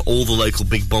date on all the local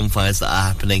big bonfires that are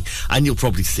happening, and you'll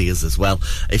probably see us as well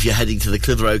if you're heading to the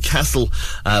Clitheroe Castle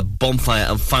bonfire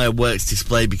and fireworks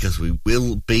display, because we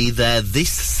will be there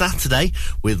this Saturday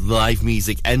with live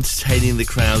music entertaining the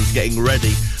crowds, getting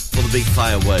ready for the big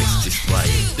fireworks display.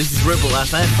 This is Ribble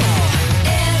FM.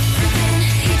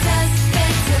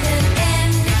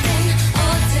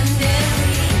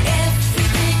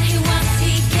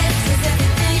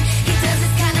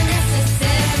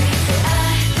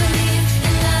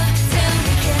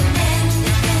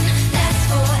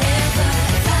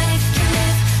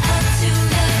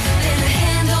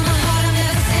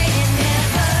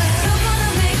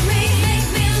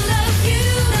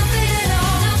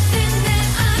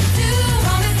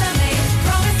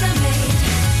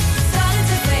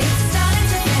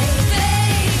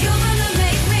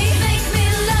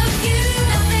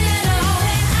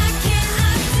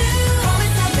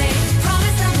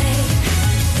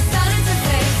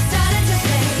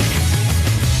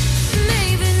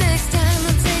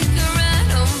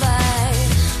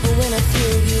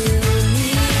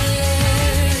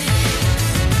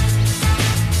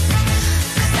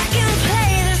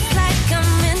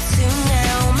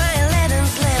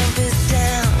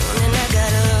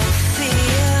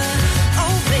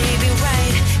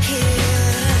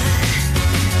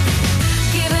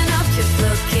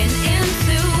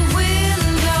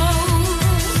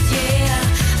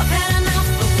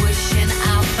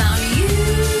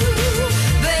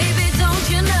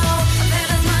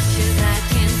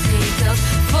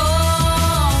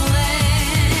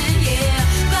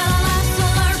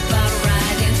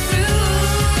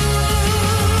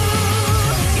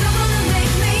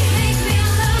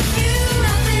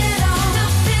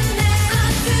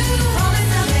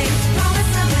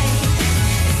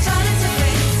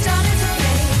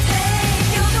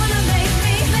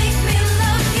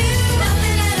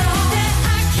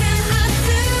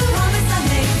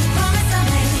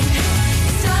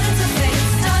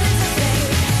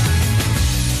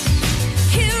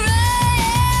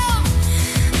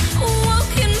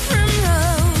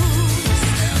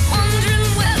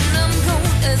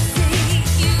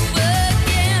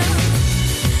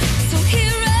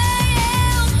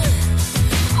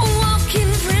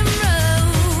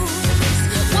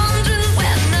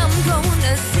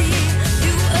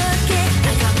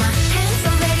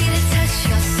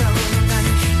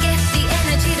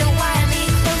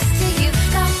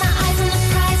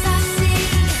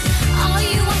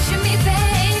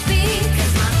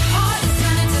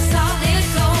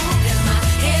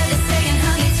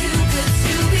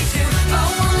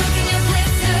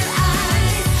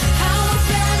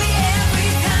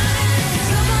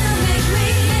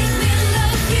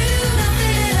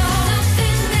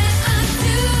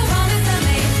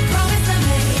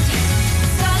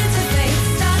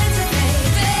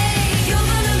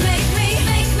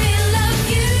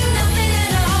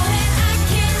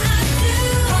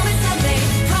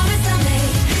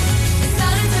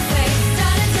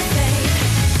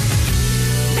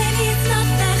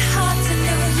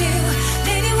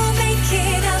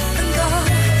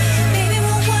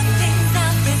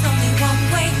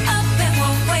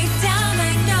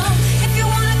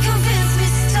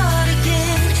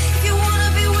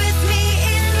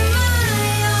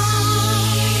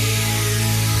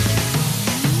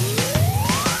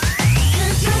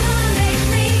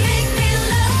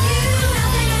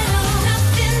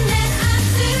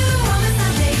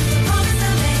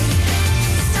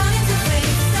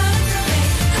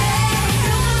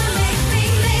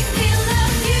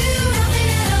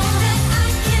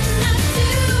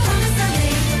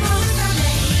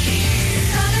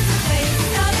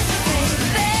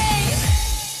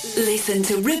 Listen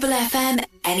to Ribble FM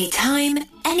anytime,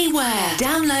 anywhere.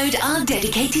 Download our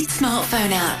dedicated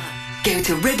smartphone app. Go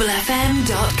to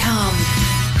ribblefm.com.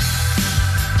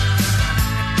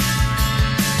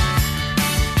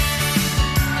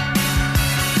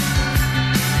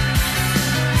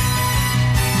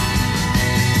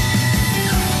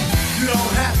 You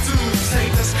don't have to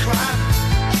take this crap.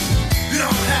 You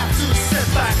don't have to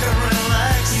sit back and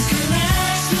relax. You can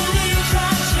actually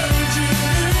try changing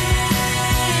it.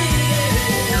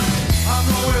 I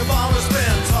know we've always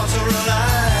been taught to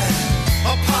rely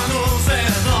upon rules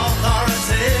and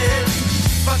authority,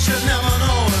 but you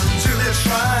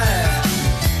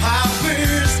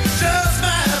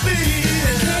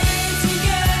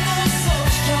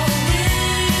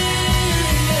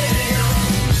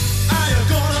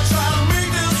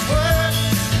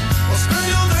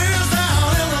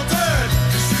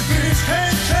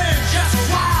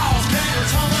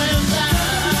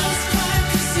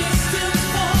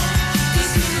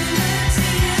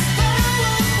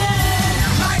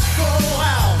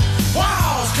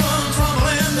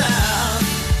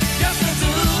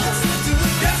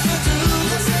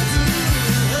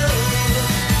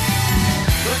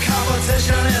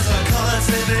competition is a colour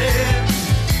TV.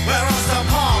 We're on some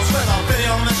parts with a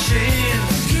video machine.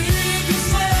 Keep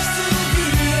yourself to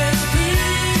BSP.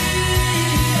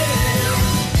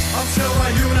 Until the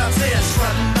unity is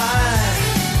threatened by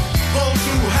those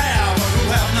who have or who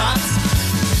have not.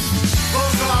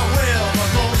 Those who are with or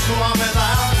those who are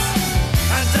without.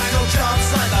 And dangle jobs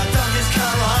like the donkey's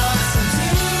carrots.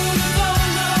 Until you don't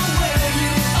know where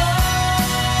you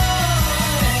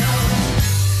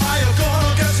are you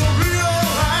gonna get to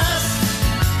realize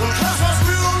the class was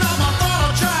real, not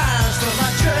mythologized? The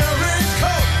Nigerian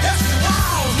code, yes, the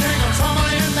walls came and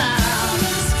tumbling down.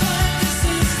 Let's fight the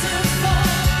system fall,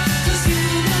 'cause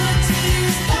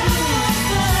unity's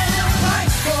powerful.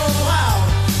 Lights go out,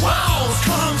 walls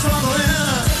come tumbling.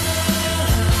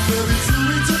 We'll be too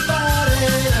weak to fight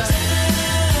it.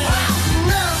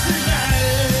 Let's unite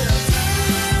it.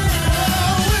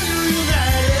 Oh, when you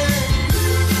unite it.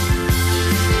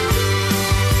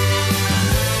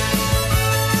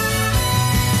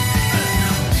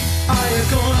 Are you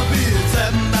gonna be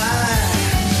threatened by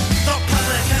the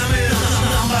public enemy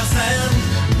number 10?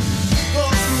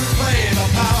 Those who play the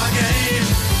power game,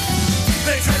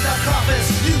 they take the profits,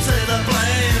 you take the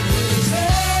blame.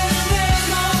 There's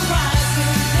no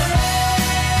rising day.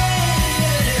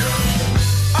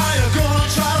 Are you gonna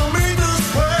try to make this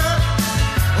work,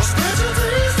 or spread your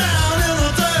dreams down in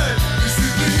the dirt? You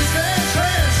see these can't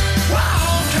change,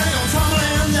 walls can't go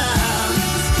tumbling down.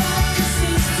 Let's fight the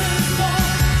system fall,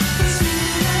 'cause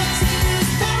unity's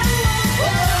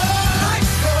powerful.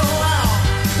 Lights go out,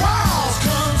 walls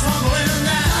come tumbling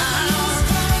down. Let's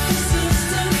fight the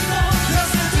system fall,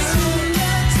 yes it is.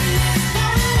 Unity's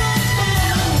powerful.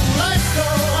 Lights go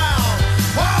out,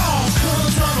 walls come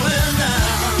tumbling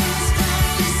down. Let's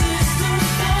fight the system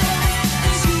fall,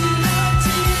 'cause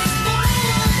unity's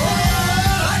powerful.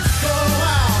 Lights go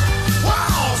out,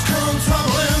 walls come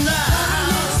tumbling down.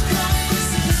 Let's fight the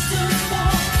system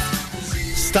fall.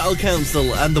 Style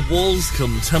Council and The Walls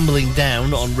Come Tumbling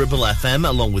Down on Ribble FM,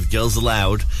 along with Girls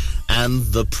Aloud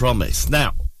and The Promise.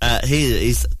 Now, here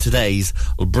is today's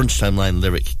Brunch Timeline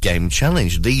Lyric Game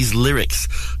Challenge. These lyrics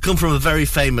come from a very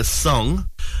famous song,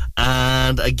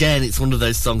 and again, it's one of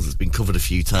those songs that's been covered a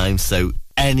few times, so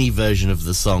any version of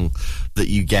the song that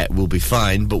you get will be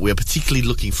fine, but we're particularly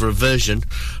looking for a version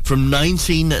from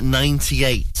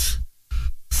 1998.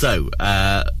 So,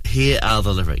 here are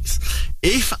the lyrics.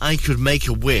 If I could make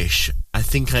a wish, I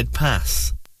think I'd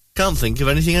pass. Can't think of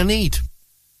anything I need.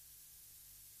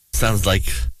 Sounds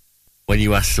like when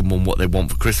you ask someone what they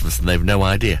want for Christmas and they've no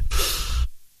idea.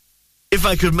 If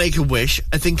I could make a wish,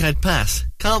 I think I'd pass.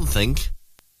 Can't think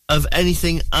of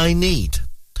anything I need.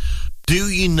 Do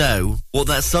you know what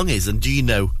that song is? And do you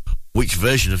know which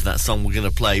version of that song we're going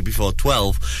to play before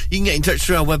 12? You can get in touch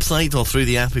through our website or through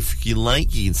the app if you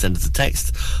like. You can send us a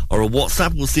text or a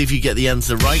WhatsApp. We'll see if you get the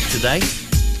answer right today.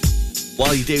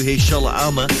 While you do, here's Charlotte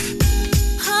Alma.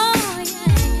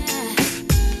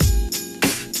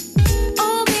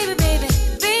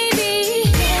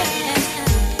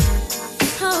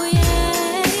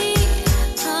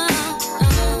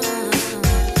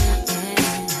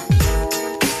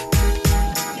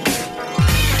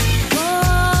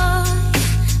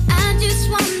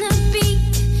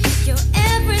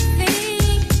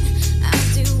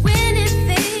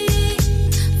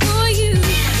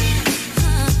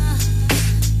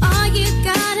 All you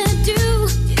gotta do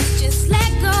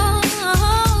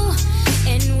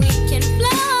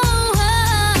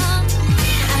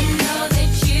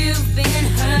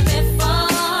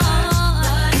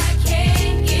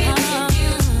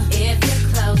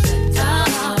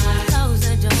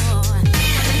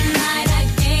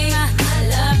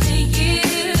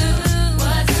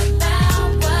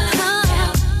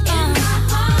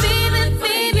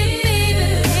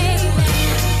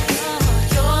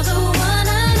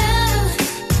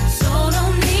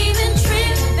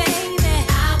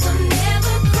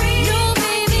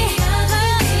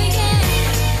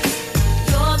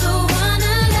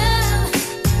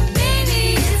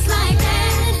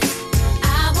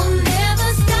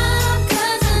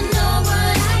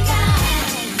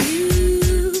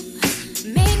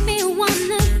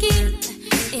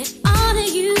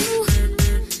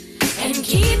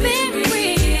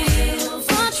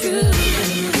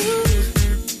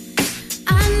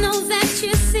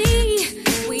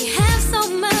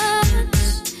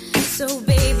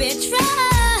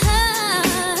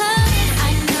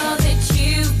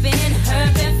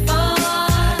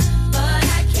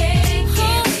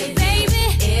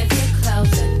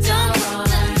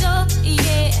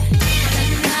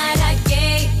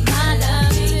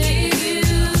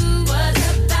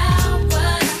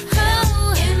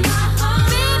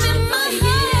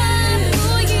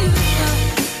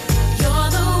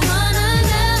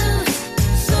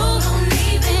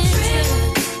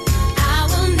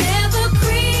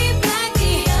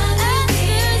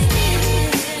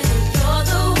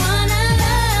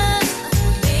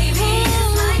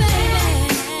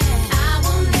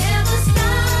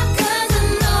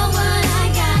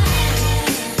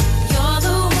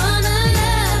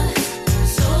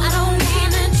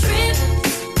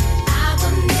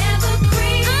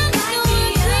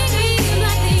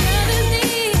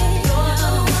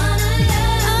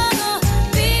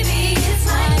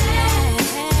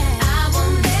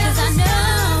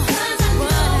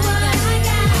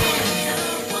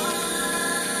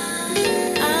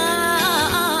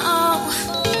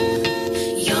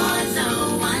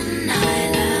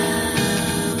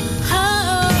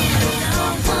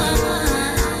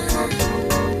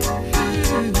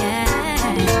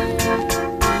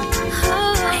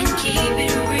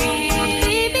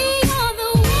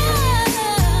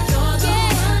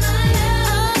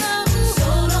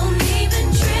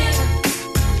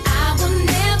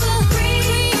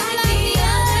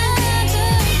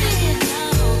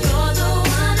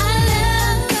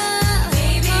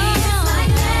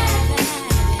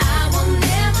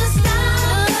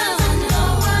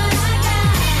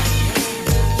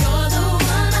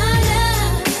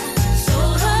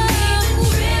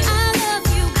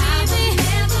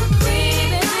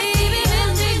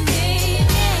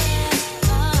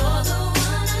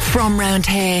From round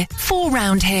here, for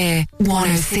round here,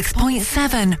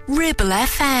 106.7 Ribble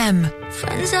FM.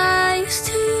 Friends I used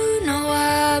to know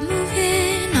are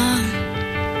moving on.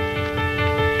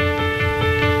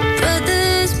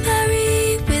 Brothers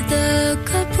married with a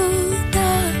couple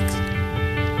dogs.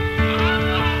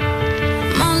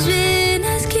 Mom's been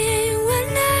asking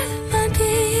when that might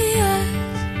be us.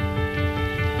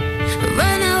 But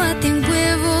right now I think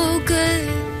we're all good,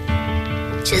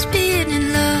 just being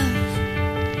in love.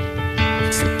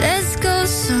 So let's go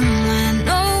somewhere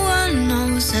no one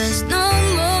knows us. No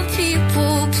more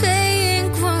people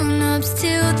playing grown-ups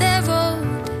till they're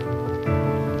old,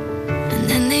 and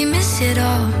then they miss it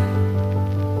all.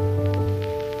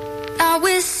 Now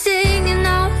we're singing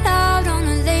out loud on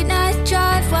a late night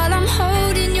drive while I'm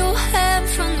holding your hand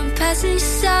from the passenger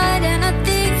side. And I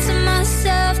think to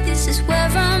myself, this is where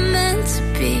I'm meant to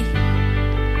be.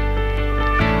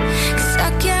 'Cause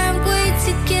I can't wait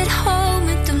to get home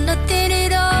and do nothing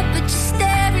at all but just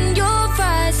stare in your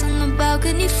eyes on the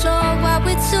balcony floor while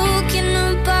we're talking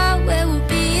about where we'll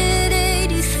be at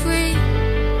 83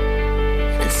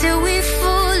 until we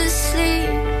fall asleep.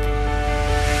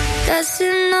 That's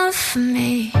enough for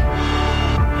me.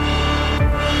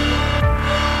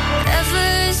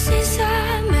 Ever since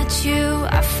I met you,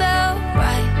 I felt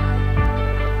right.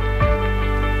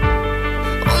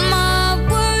 All my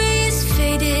worries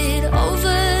faded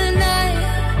overnight.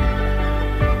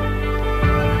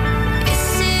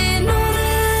 It's in all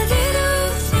the little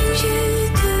things you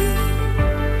do.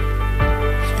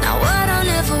 Now I don't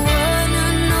ever wanna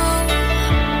know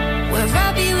where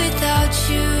I'll be without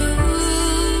you.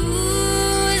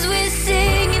 As we're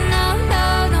singing out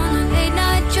loud on a late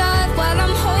night drive while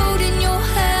I'm holding your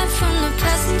hand from the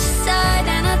passenger side.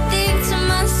 And I think to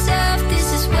myself, this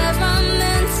is where I'm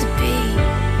meant to be.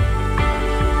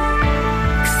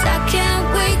 'Cause I can't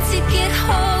wait to get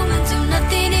home and do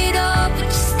nothing at all but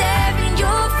just stare in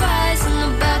your eyes on the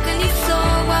balcony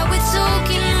floor while we're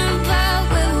talking about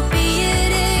where we'll be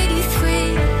at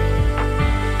 83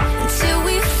 until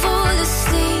we fall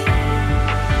asleep.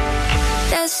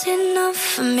 That's enough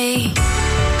for me.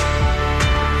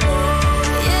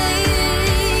 Yeah, yeah,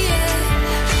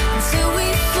 yeah. Until we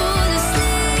fall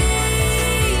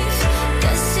asleep.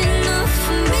 That's enough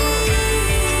for me.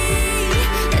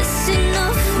 That's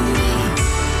enough for me.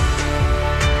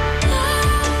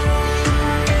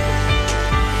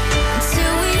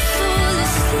 Until we fall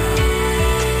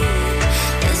asleep.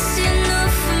 That's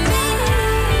enough for me.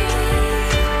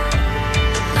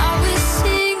 Now we're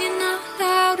singing out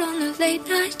loud on the late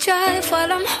night drive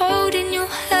while I'm holding your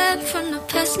hand from the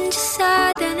passenger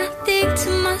side. And I think to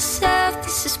myself,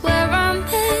 this is where I'm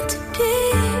meant to be.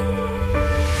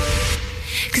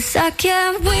 'Cause I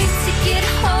can't wait to get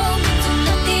home and do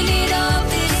nothing at all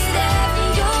but stare in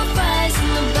your eyes on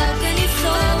the balcony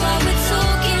floor while we're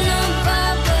talking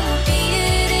about where we'll be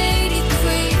at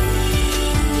 83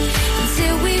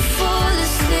 until we fall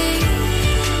asleep.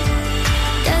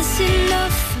 That's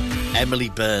enough. Emily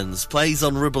Burns plays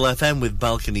on Ribble FM with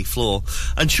Balcony Floor,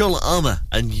 and Charlotte Armour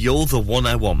and You're the One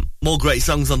I Want. More great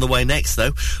songs on the way next,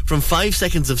 though, from 5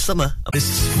 Seconds of Summer.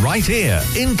 It's right here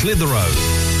in Clitheroe.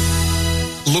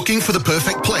 Looking for the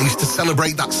perfect place to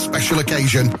celebrate that special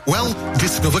occasion? Well,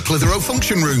 discover Clitheroe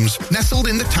Function Rooms. Nestled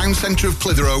in the town centre of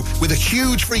Clitheroe with a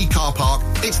huge free car park,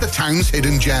 it's the town's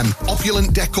hidden gem.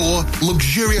 Opulent decor,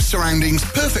 luxurious surroundings,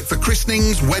 perfect for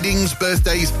christenings, weddings,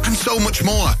 birthdays, and so much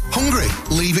more. Hungry?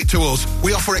 Leave it to us.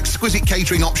 We offer exquisite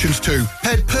catering options too,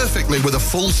 paired perfectly with a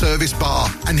full-service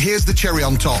bar. And here's the cherry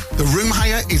on top. The room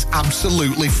hire is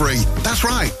absolutely free. That's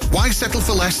right. Why settle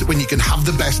for less when you can have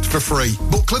the best for free?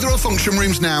 Book Clitheroe Function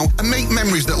Rooms now and make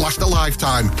memories that last a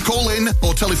lifetime. Call in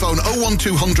or telephone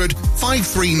 01200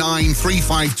 539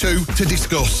 352 to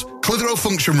discuss. Clitheroe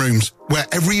Function Rooms, where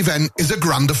every event is a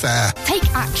grand affair. Take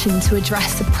action to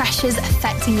address the pressures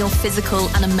affecting your physical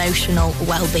and emotional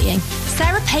well-being.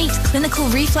 Sarah Pate Clinical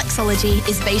Reflexology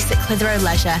is based at Clitheroe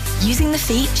Leisure. Using the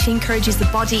feet, she encourages the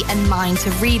body and mind to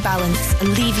rebalance,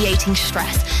 alleviating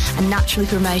stress and naturally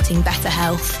promoting better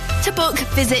health. To book,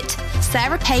 visit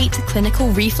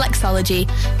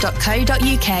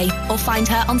sarahpateclinicalreflexology.co.uk or find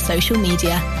her on social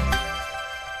media.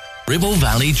 Ribble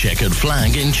Valley Checkered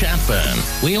Flag in Chatburn.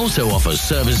 We also offer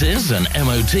services and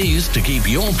MOTs to keep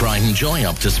your pride and joy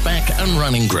up to spec and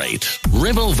running great.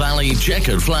 Ribble Valley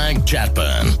Checkered Flag,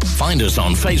 Chatburn. Find us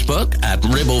on Facebook at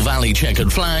Ribble Valley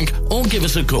Checkered Flag or give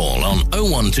us a call on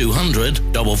 01200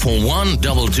 441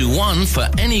 221 for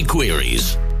any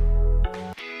queries.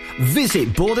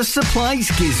 Visit Border Supplies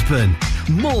Gisborne.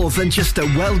 More than just a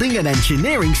welding and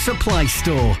engineering supply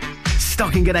store.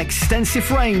 stocking an extensive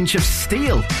range of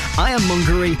steel,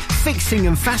 ironmongery, fixing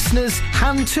and fasteners,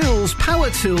 hand tools, power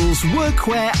tools,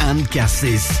 workwear and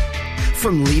gases.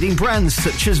 From leading brands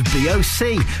such as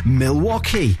BOC,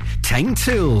 Milwaukee, Tang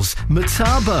Tools,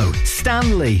 Metabo,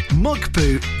 Stanley, Muck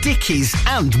Boot, Dickies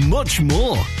and much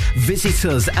more. Visit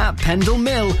us at Pendle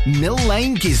Mill, Mill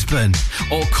Lane, Gisborne,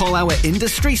 or call our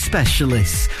industry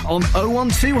specialists on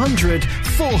 01200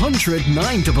 400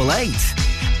 988.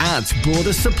 At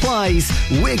Border Supplies,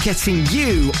 we're getting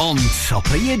you on top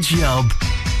of your job.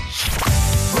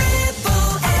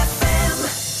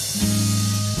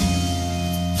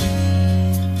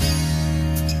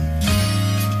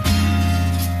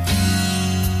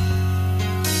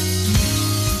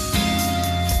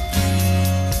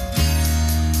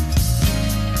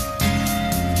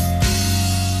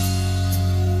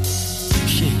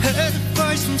 Heard a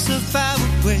voice from so far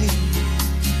away.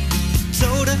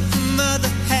 Told her her mother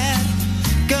had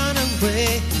gone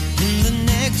away. In the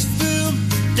next room,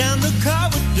 down the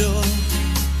corridor,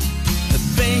 the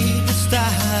baby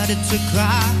started to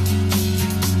cry.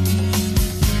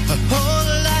 Her whole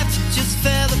life just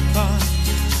fell apart.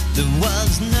 There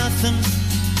was nothing.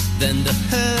 Then the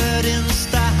hurting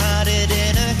started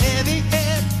in her heavy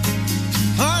head.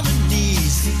 On her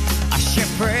knees, she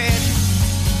prayed.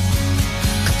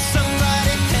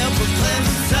 Somebody help a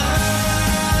Clementine.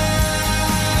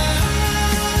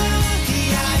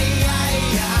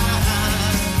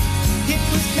 It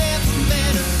was never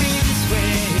meant to be this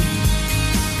way.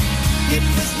 It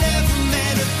was never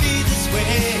meant to be this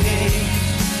way.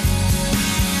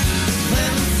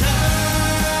 Clementine.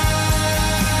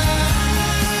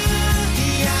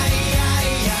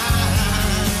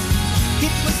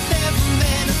 It was never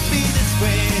meant to be this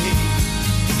way.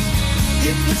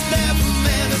 It was never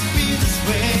meant to be this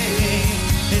way.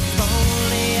 If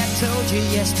only I told you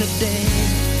yesterday.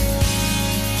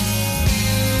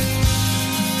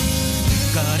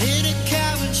 Got in a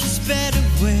car and she sped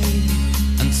away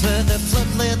until the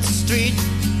floodlit street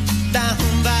down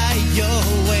by your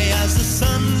way. As the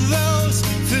sun rose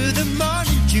through the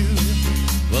morning dew,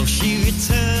 well, she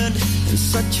returned in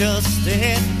such a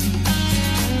state.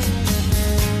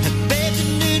 Her baby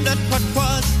knew not what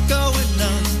was going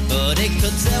on, but it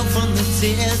could tell from the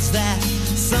tears that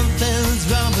something's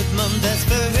wrong with Mum.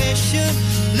 Desperation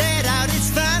let out its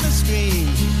final scream,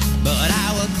 but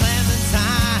our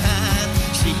Clementine,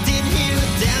 she didn't hear a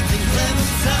damn thing.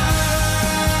 Clementine.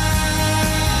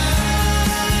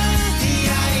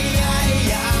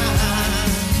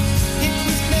 It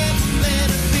was never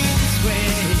meant to be this way.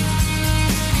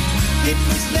 It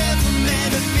was never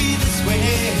meant to be this way.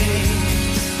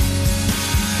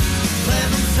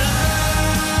 Clementine.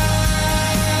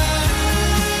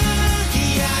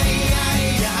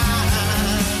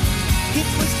 It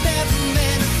was never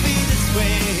meant to be this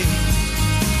way.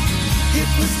 It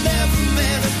was never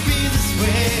meant to be this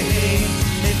way.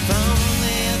 If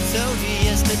only I told you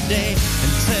yesterday.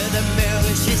 Into the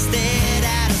mirror she stared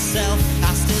at herself,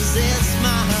 asked, is this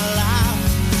my life?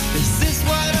 Is this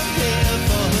what I'm here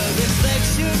for? Her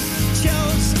reflection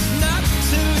chose not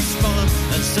to respond,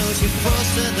 and so she froze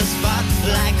to the spot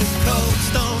like a cold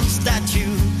stone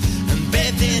statue, and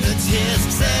bathed in her tears,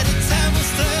 said the time was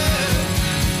through.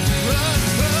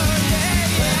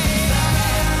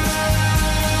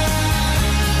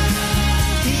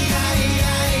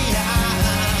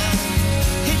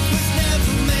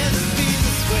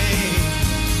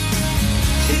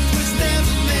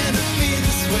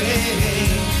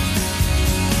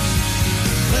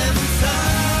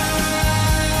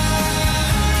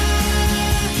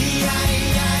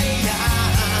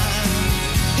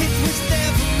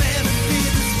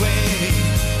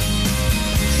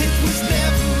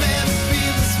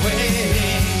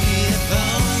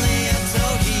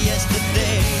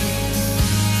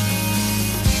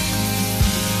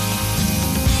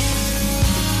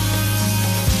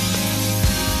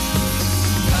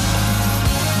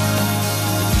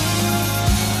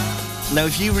 Now,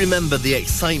 if you remember the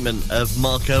excitement of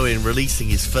Mark Owen releasing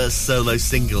his first solo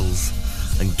singles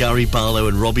and Gary Barlow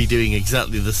and Robbie doing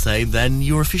exactly the same, then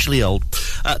you're officially old.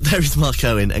 There is Mark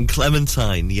Owen and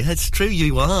Clementine. Yeah, it's true,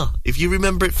 you are. If you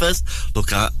remember it first,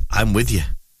 look, I'm with you.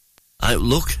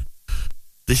 Look,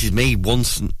 this is me, one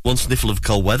sniffle of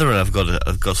cold weather and I've got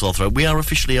a sore throat. We are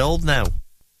officially old now.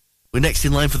 We're next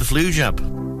in line for the flu jab.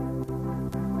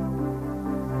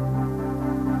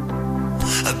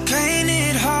 A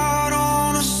painted heart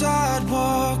on a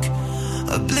sidewalk,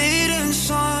 a bleeding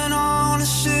sun on a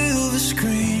silver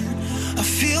screen. I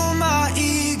feel my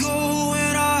ego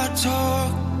when I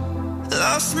talk,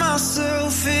 lost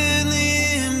myself in the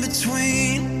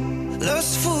in-between.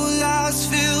 Lustful lies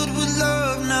filled with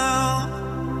love now.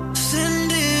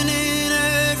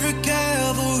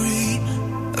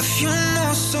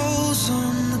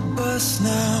 just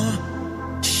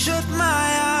now. Shut my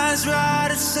eyes right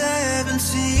at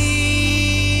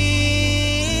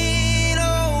 17.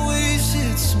 Always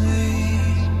hits me.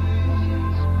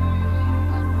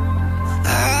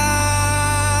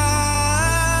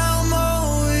 I'm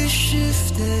always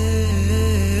shifting.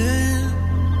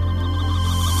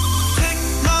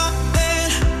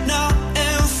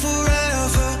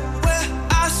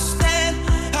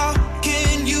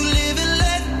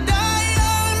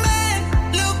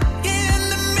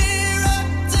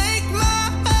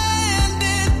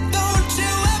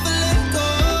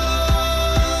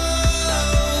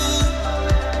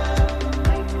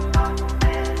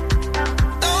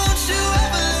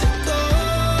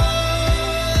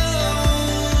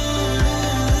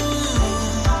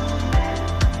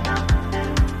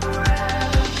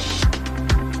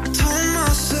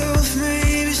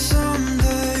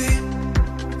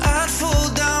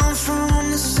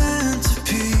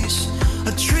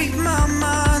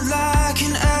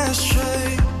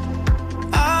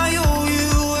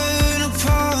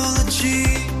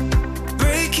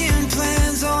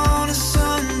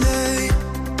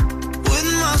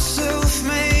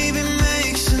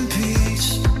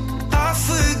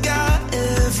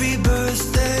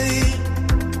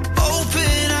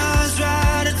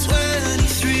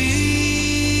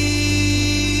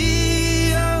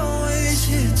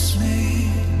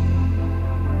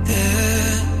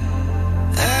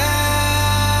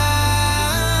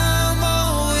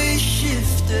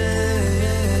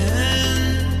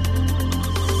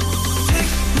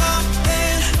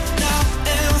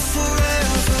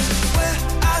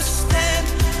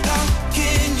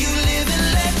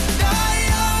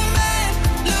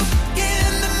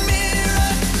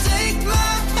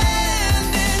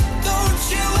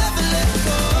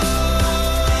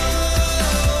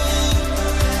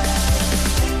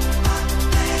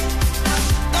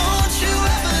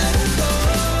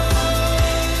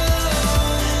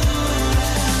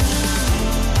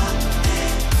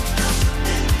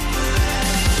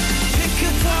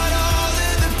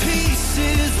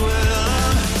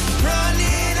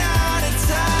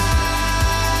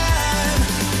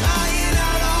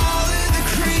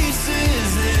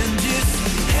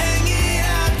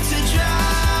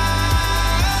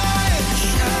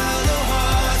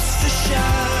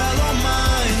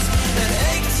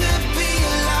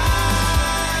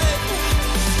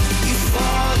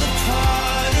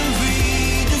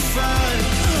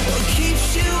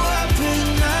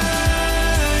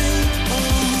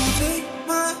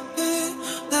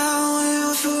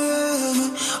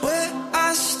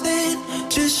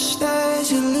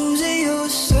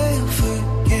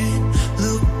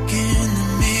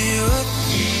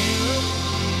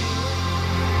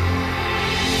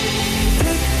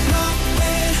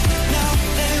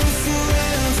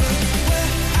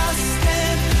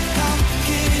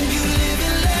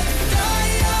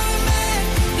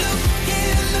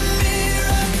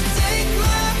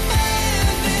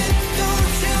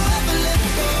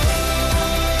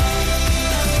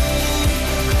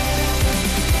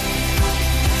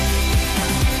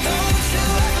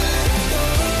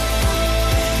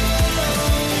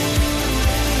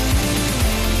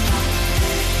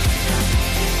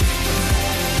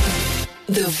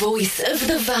 The voice of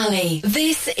the valley.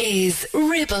 This is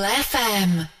Ribble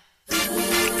FM.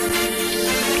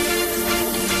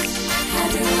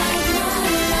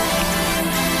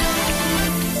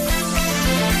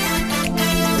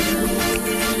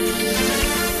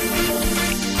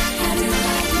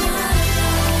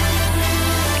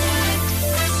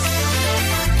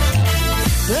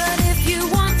 But if you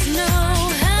want to know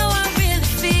how I really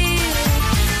feel,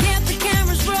 get the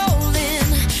cameras rolling,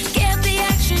 get the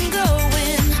action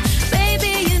going.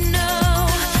 Baby, you know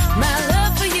my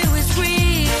love for you is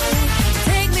real.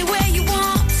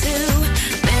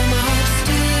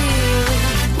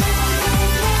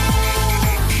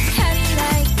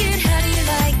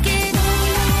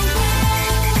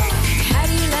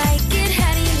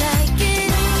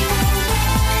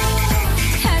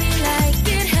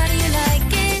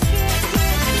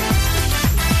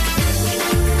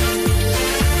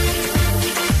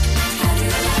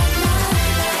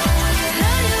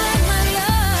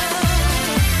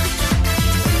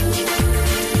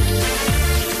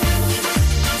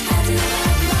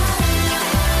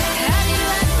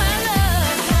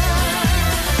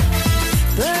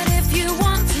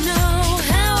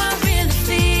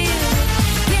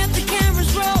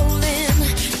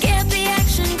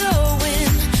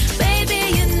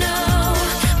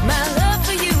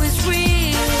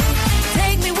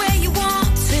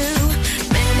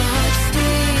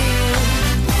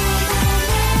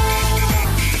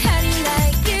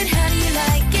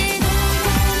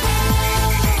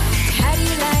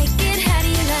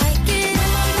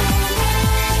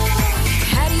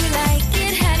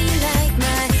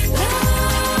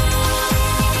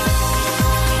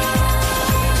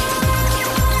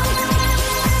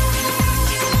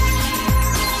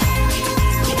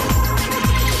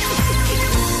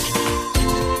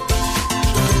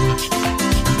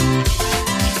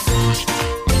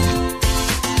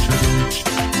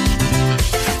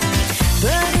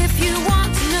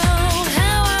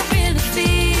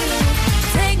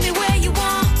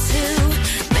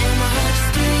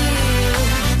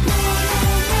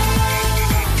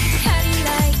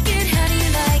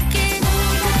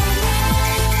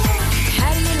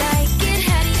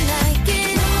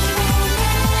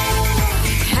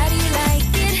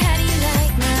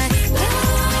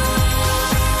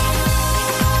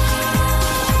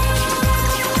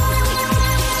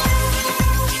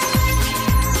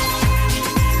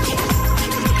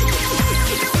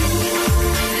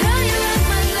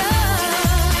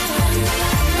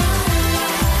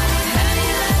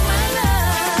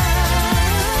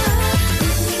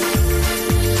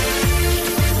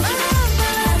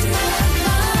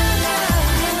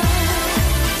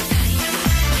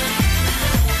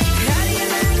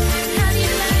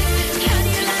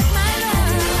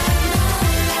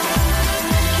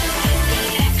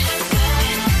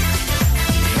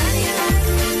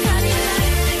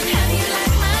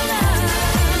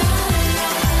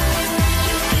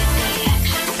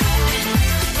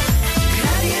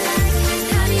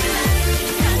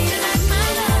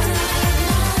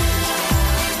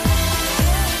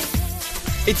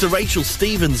 It's a Rachel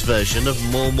Stevens version of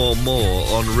More, More, More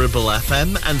on Ribble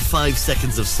FM, and 5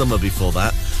 Seconds of Summer before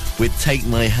that with Take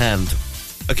My Hand.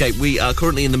 Okay, we are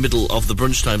currently in the middle of the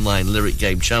Brunch Timeline Lyric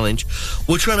Game Challenge.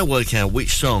 We're trying to work out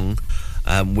which song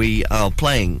we are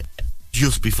playing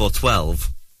just before 12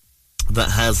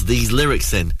 that has these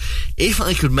lyrics in. If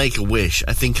I could make a wish,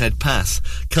 I think I'd pass.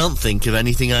 Can't think of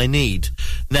anything I need.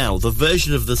 Now, the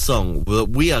version of the song that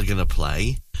we are going to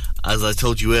play, as I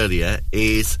told you earlier,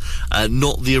 is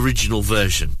not the original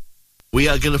version. We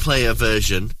are going to play a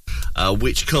version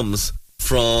which comes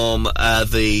from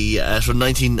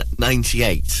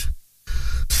 1998.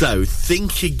 So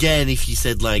think again if you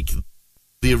said like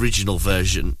the original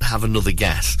version. Have another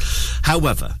guess.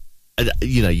 However,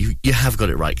 you have got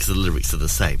it right because the lyrics are the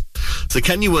same. So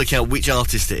can you work out which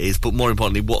artist it is? But more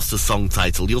importantly, what's the song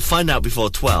title? You'll find out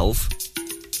before 12.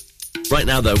 Right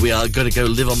now, though, we are going to go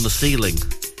Live on the Ceiling.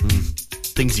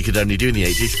 Things you could only do in the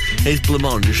 80s. Here's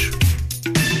Blancmange.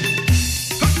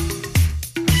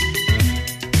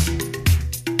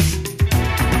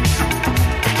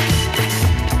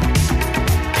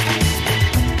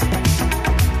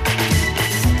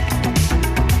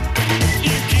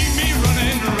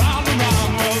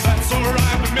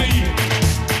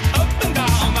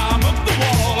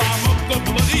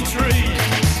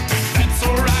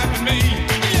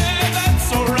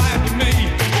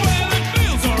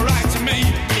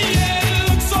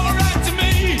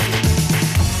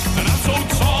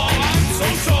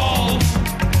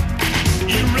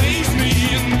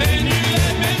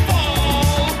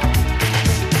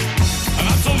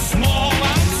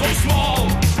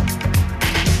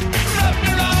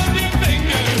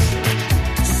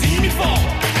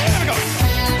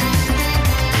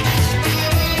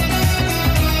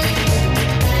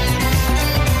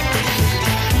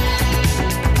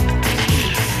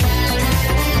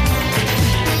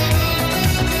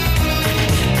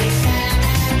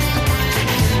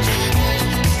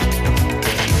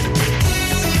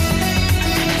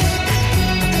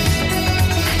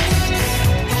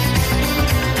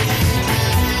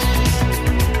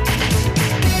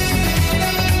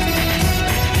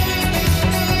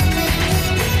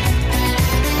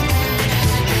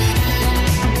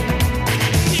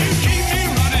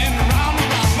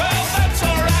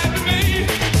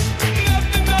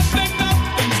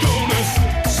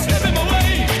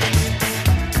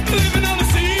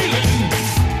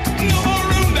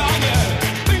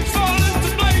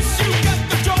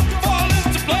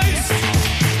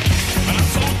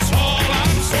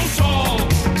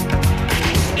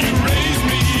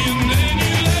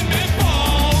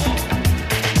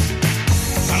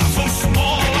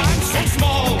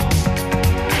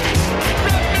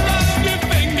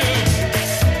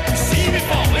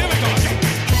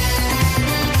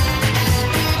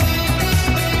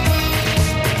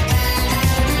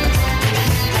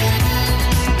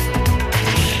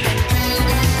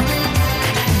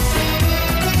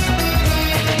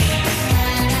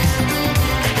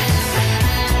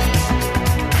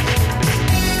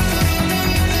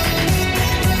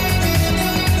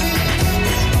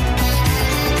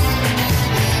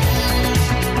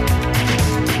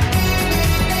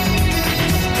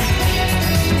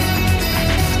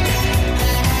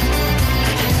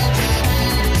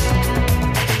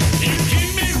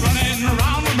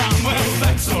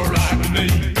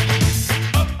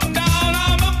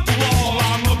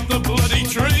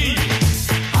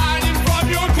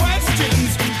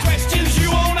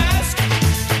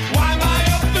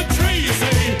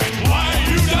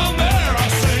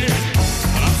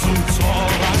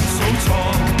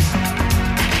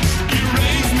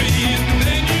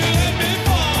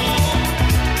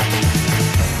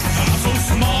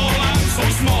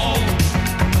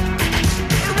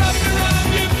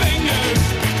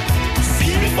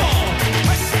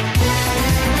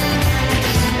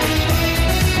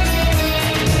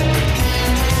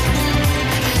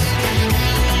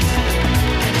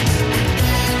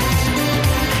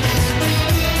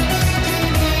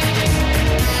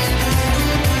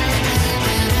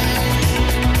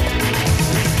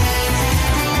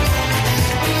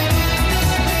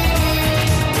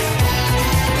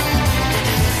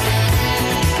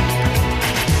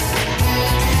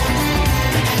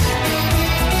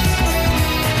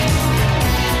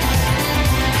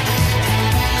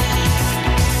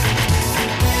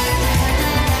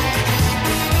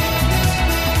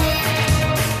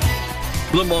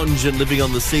 Blancmange and Living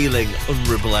on the Ceiling on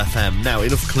Ribble FM. Now,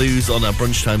 enough clues on our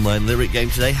Brunch Timeline lyric game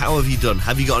today. How have you done?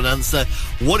 Have you got an answer?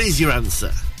 What is your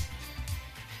answer?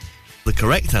 The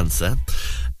correct answer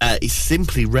is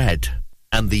Simply Red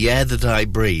and The Air That I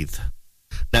Breathe.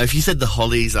 Now, if you said the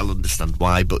Hollies, I'll understand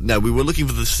why, but no, we were looking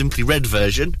for the Simply Red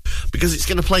version because it's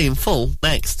going to play in full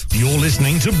next. You're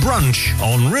listening to Brunch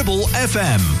on Ribble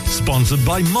FM, sponsored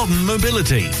by Modern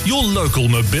Mobility, your local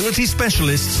mobility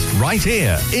specialists right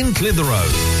here in Clitheroe.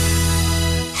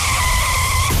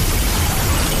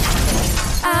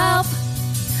 Help,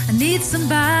 I need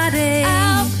somebody.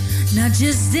 Help, not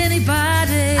just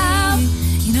anybody. Help,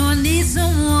 you know I need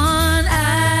someone. Help.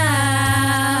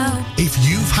 If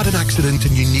you've had an accident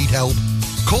and you need help,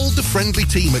 call the friendly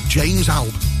team at James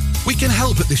Alp. We can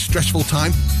help at this stressful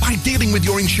time by dealing with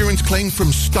your insurance claim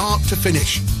from start to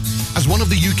finish. As one of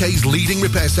the UK's leading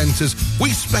repair centres,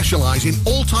 we specialise in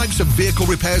all types of vehicle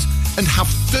repairs and have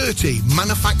 30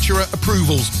 manufacturer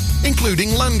approvals,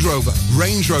 including Land Rover,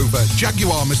 Range Rover,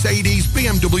 Jaguar, Mercedes,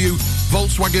 BMW,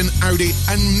 Volkswagen, Audi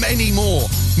and many more,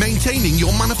 maintaining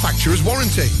your manufacturer's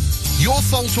warranty. Your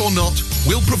fault or not,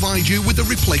 we'll provide you with a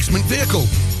replacement vehicle.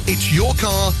 It's your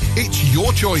car, it's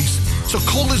your choice. So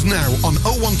call us now on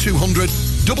 01200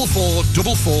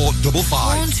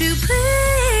 444455. Won't you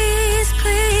please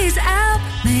help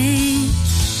me?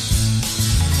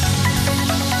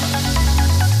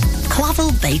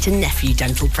 Clavel Bait and Nephew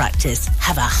Dental Practice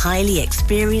have a highly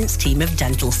experienced team of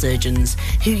dental surgeons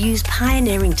who use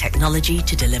pioneering technology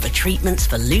to deliver treatments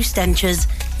for loose dentures,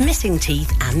 missing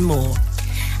teeth and more.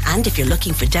 And if you're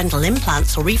looking for dental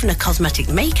implants or even a cosmetic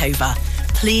makeover,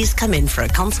 please come in for a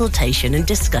consultation and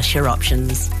discuss your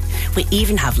options. We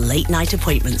even have late night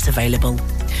appointments available.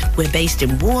 We're based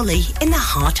in Worley in the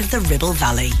heart of the Ribble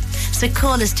Valley. So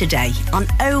call us today on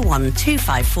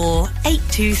 01254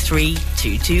 823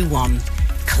 221.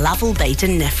 Clavel Bait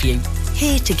and Nephew,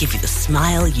 here to give you the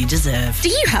smile you deserve. Do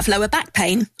you have lower back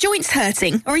pain, joints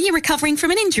hurting, or are you recovering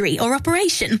from an injury or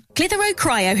operation? Clitheroe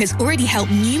Cryo has already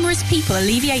helped numerous people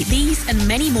alleviate these and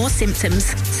many more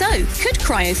symptoms. So, could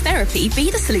cryotherapy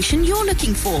be the solution you're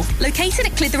looking for? Located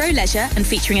at Clitheroe Leisure and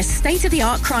featuring a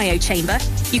state-of-the-art cryo chamber,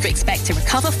 you can expect to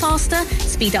recover faster,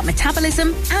 speed up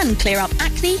metabolism, and clear up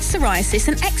acne, psoriasis,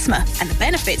 and eczema. And the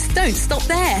benefits don't stop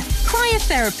there.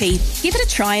 Cryotherapy. Give it a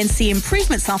try and see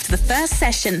improvements after the first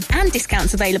session, and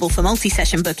discounts available for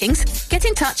multi-session bookings. Get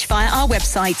in touch via our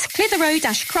website,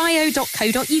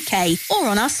 clitheroe-cryo.co.uk, or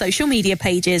on our social media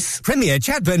pages. Premier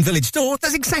Chatburn Village Store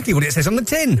does exactly what it says on the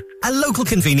tin. A local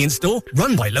convenience store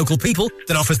run by local people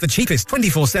that offers the cheapest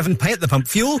 24/7 pay-at-the-pump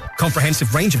fuel,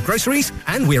 comprehensive range of groceries,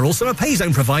 and we're also a pay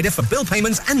zone provider for bill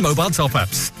payments and mobile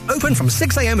top-ups. Open from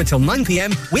 6 a.m. until 9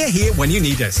 p.m. We're here when you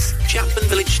need us. Chatburn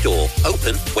Village Store,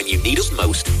 open when you need us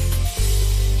most.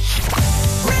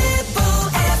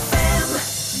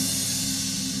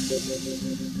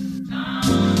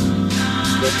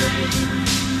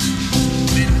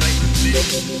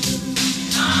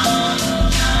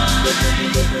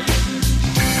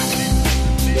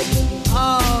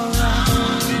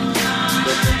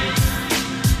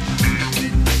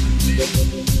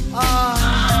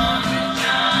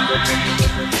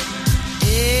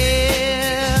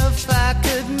 If I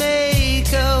could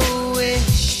make a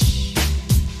wish,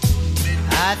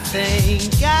 I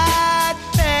think I'd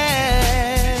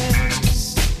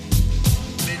pass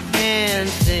and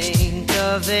think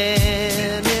of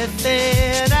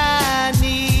anything I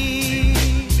need.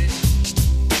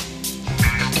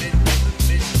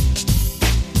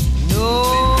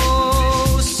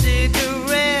 No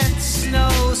cigarettes,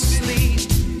 no sleep,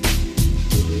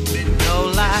 no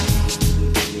light,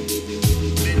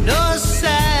 no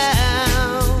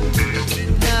sound,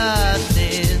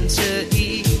 nothing to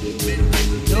eat,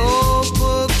 no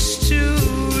book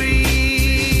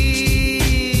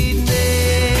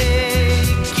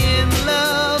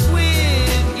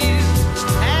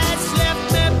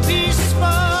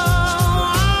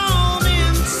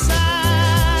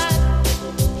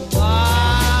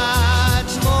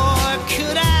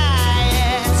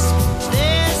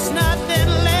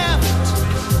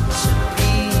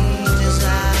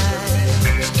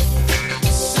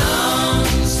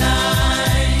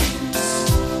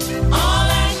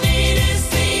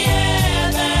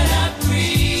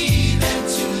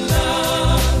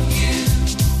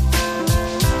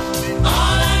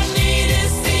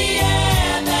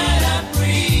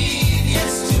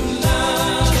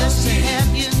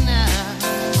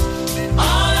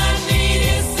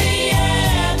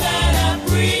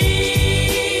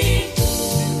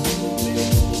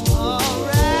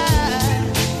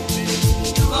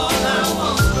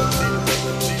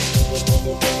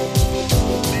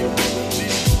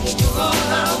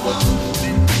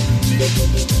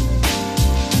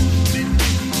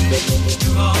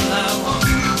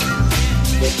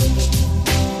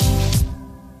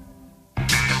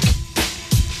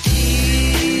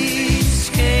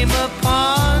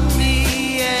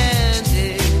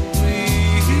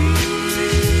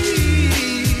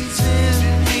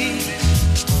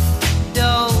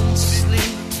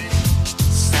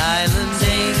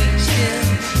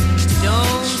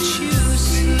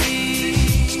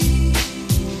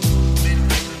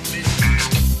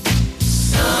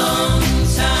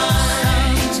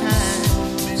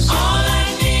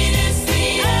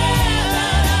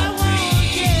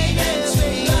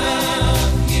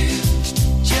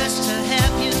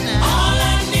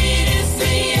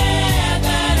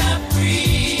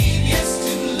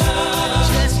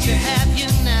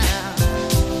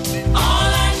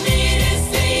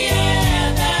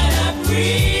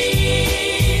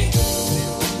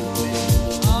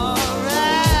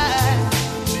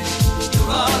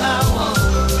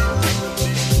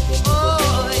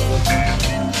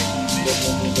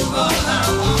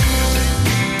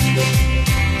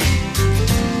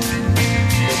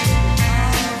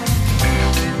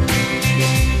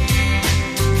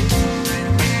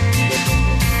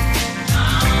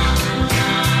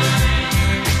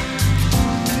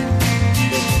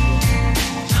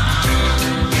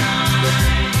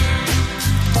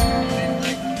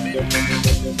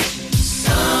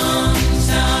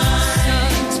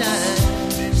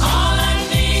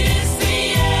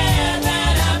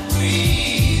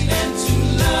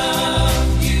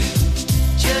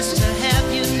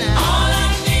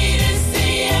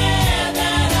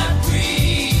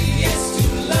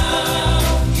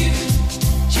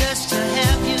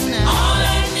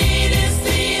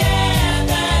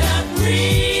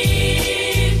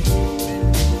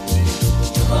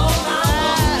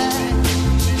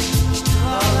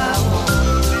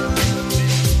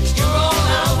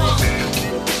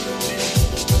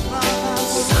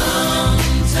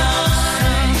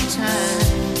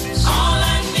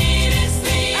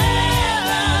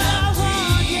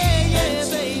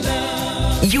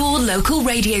local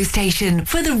radio station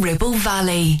for the Ribble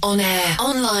Valley. On air,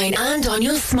 online and on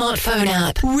your smartphone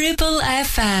app. Ribble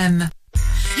FM.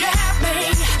 You have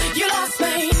me, you lost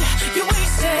me, you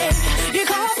wasted, you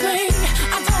caused me.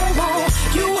 I don't want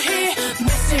you here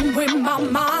messing with my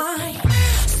mind.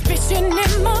 Spitting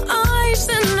in my eyes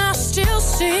and I still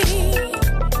see.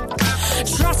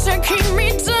 Try to keep me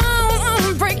down,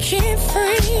 I'm breaking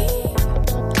free.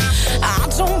 I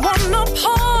don't want no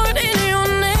part in your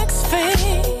next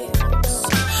phase.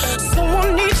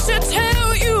 Someone needs to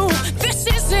tell you this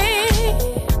is it.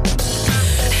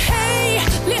 Hey,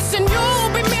 listen, you'll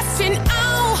be missing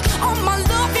out on my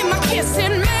love and my kiss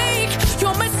and make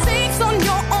your mistakes on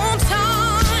your own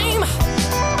time.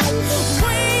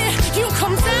 When you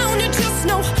come down, you're just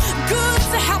no good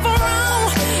to have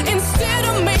around. Instead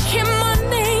of making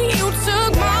money, you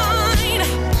took mine.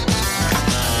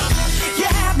 You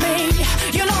had me,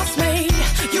 you lost me,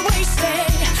 you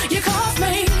wasted, you caused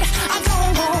me. I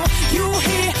don't want you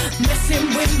here messing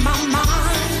with my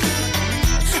mind.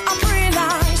 I've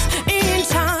realized in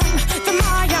time that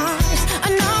my eyes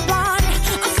are not blind.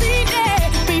 I've seen it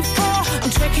before,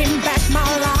 I'm taking back my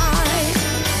life.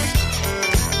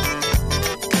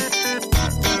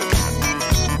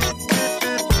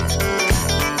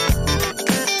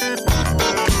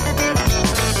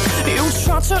 You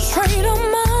try to trade on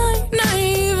my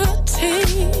naivety,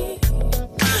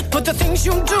 but the things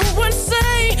you do and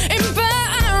say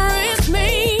embarrass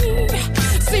me.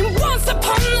 See, once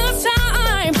upon a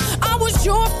time, I was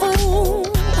your fool,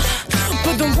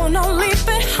 but the one I'll leave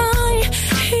behind,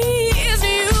 he is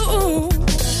you.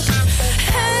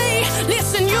 Hey,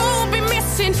 listen, you'll be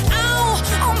missing out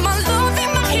on my love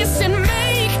and my kiss and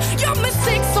make your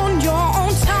mistakes on your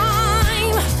own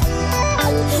time.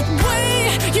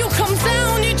 When you come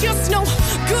down, you're just no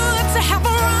good to have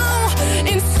around.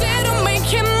 Instead of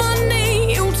making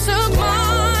money, you took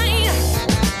mine.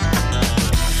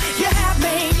 You had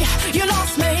me, you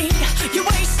lost me, you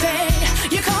wasted,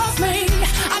 you caused me.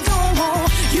 I don't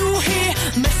want you here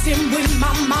messing with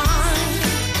my mind.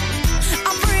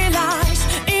 I've realized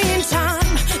in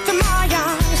time that my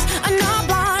eyes are not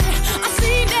blind. I've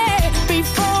seen it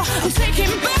before, I'm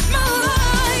taking back my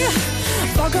life.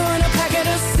 Fucker in a packet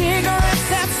of cigarettes,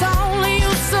 that's all I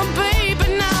used to be.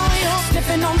 But now you're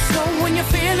sniffing on slow when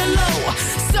you're feeling low.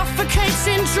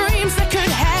 Suffocating dreams that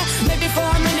could have. Maybe for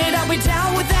a minute I'll be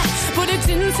down with that, but it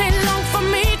didn't take long for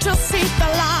me to see the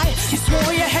light. You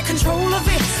swore you had control of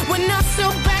it. When I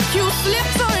stood back, you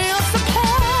slipped on your supply.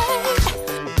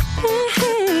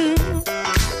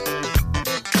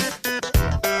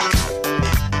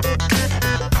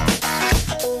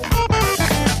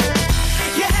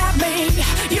 You had me,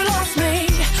 you lost me,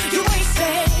 you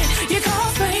wasted, you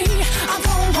caused me. I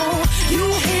don't want you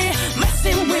here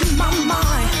messing with my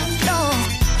mind. No,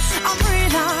 I've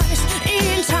realized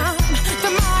in time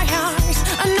that my eyes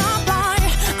are not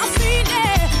blind. I've seen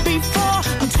it before,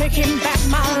 I'm taking back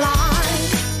my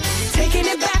life. Taking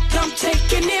it back, I'm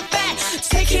taking it back.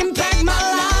 Taking back my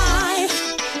life.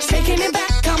 Taking it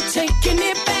back, I'm taking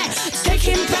it back.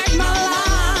 Taking back my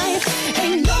life.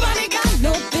 Ain't nobody got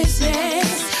no business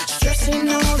stressing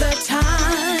all the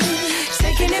time.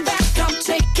 Taking it back, I'm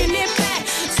taking it back.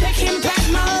 Taking back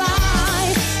my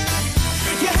life.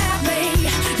 You had me,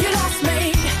 you lost me,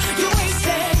 you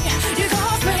wasted, you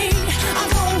caused me. I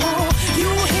don't want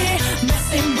you here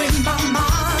messing with my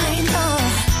mind.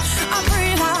 I've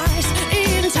realized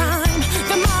in time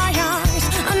that my eyes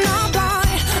are not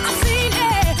blind. I've seen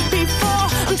it before,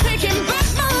 I'm taking back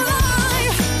my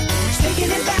life.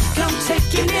 Taking it back, I'm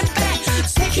taking it back.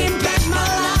 Taking back my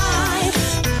life.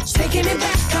 Taking it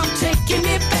back, I'm taking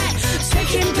it back.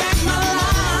 Taking back my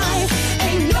life.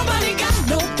 Ain't nobody got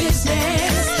no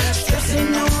business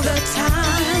stressing all the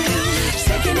time.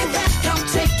 Taking it back, I'm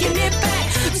taking it back.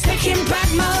 Taking back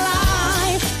my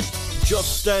life. Joss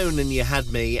Stone and You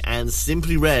Had Me, and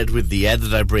Simply Red with The Air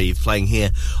That I Breathe, playing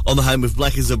here on the home of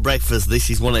Blackers at Breakfast. This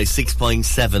is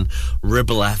 106.7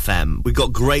 Ribble FM. We've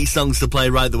got great songs to play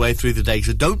right the way through the day,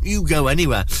 so don't you go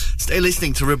anywhere. Stay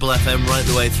listening to Ribble FM right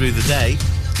the way through the day.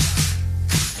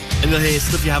 And you'll hear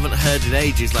stuff you haven't heard in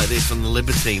ages, like this from the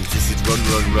Libertines. This is Run,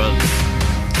 Run, Run.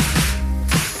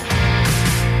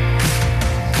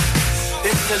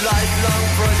 It's a lifelong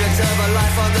project of a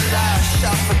life on the lash.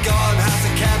 I've forgotten how to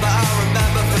care, but I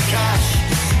remember for cash.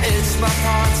 It's my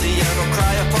party and I'll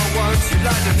cry if I want to.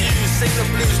 Light the views, sing the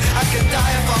blues, I can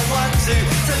die if I want to.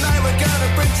 Tonight we're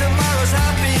gonna bring tomorrow's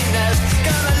happiness.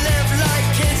 Gonna live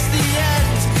like it's the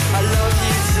end. I love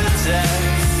you to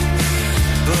death,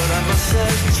 but I must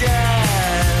suggest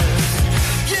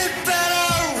you better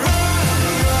run,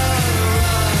 run,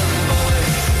 run, boy,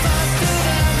 faster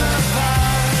than the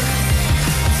band.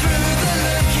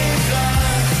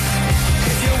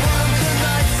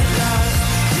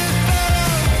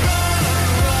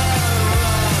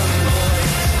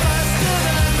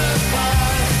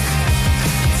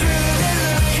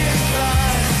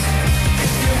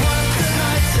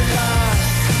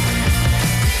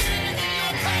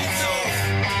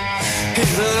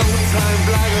 old-time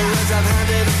blagger as I've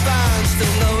handed a fan.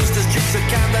 Still knows the streets of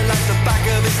Camden like the back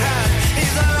of his hand.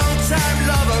 He's an old-time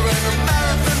lover and a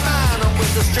marathon man, and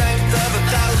with the strength of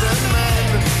 1,000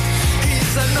 men.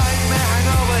 He's a nightmare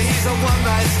hangover, he's a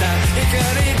one-night stand. He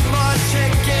can eat more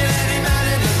chicken than any man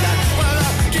in the land. Well,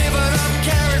 I've given up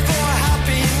caring for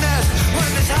happiness. When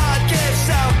this heart gives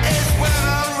out is when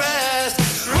I rest.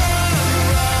 Run,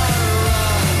 run,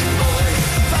 run, boy,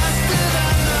 faster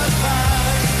than the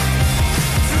past.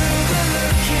 Through the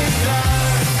looking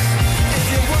glass. If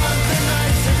you want the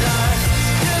night to last,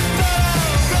 you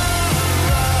better run,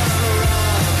 run,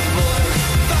 run, boy,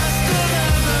 faster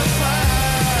than the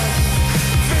past.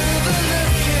 Through the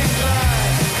looking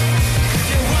glass. If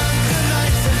you want the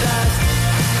night to last,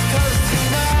 'cause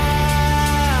tonight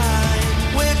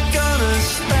we're gonna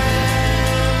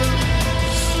spend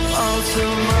all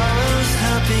tomorrow's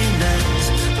happiness.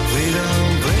 We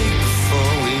don't break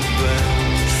before we burn.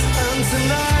 And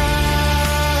tonight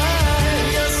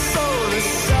your soul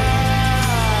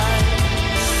aside,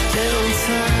 it'll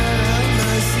turn out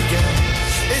nice again.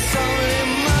 It's only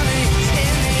money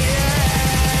in the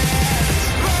end.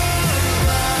 Run,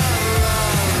 run,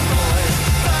 run, boy,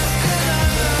 faster than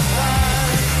the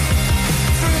past.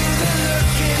 Through the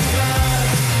looking glass.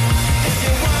 If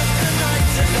you want the night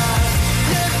to last,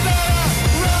 you better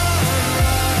run,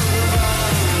 run,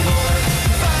 run, boy,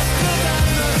 faster than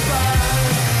the past.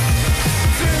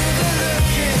 Through the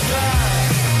looking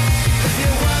glass. If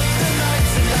you want the night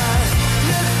to last,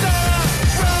 you better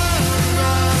run,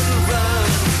 run, run,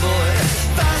 boy,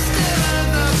 faster than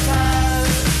the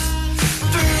past.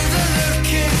 Through the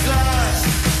looking glass.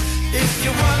 If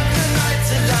you want the night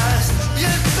to last,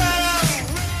 you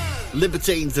better.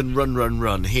 Libertines and Run Run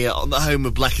Run here on the home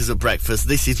of Black as a Breakfast.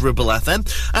 This is Ribble FM.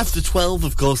 After 12,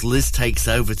 of course, Liz takes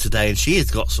over today, and she has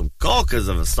got some corkers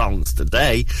of songs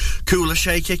today. Cooler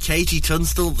Shaker, Katie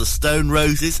Tunstall, The Stone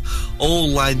Roses, all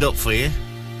lined up for you.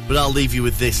 But I'll leave you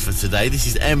with this for today. This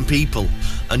is M People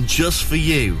and Just For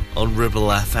You on Ribble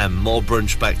FM. More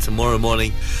Brunch back tomorrow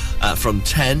morning from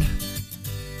 10.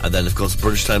 And then, of course,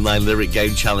 Brunchtime Line Lyric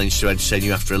Game Challenge to entertain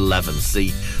you after 11.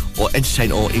 See, or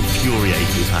entertain or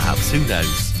infuriate you, perhaps. Who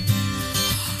knows?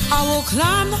 I will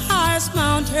climb the highest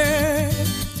mountain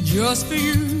just for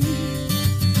you.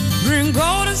 Bring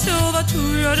gold and silver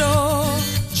to your door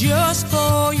just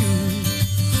for you.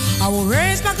 I will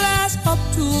raise my glass up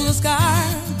to the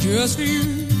sky just for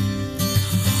you.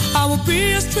 I will be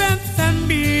your strength and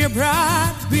be your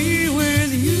pride, be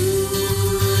with you.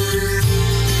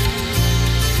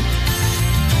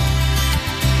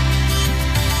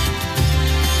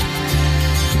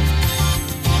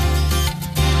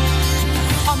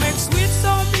 I'll make sweet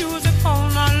soul music all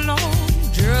night long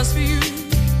just for you.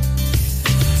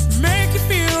 Make you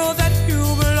feel that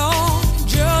you belong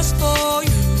just for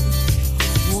you.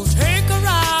 We'll take a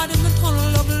ride in the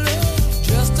tunnel of love,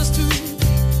 just us two.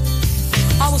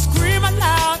 I will scream out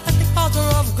loud at the altar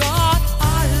of God,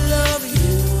 I love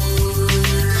you.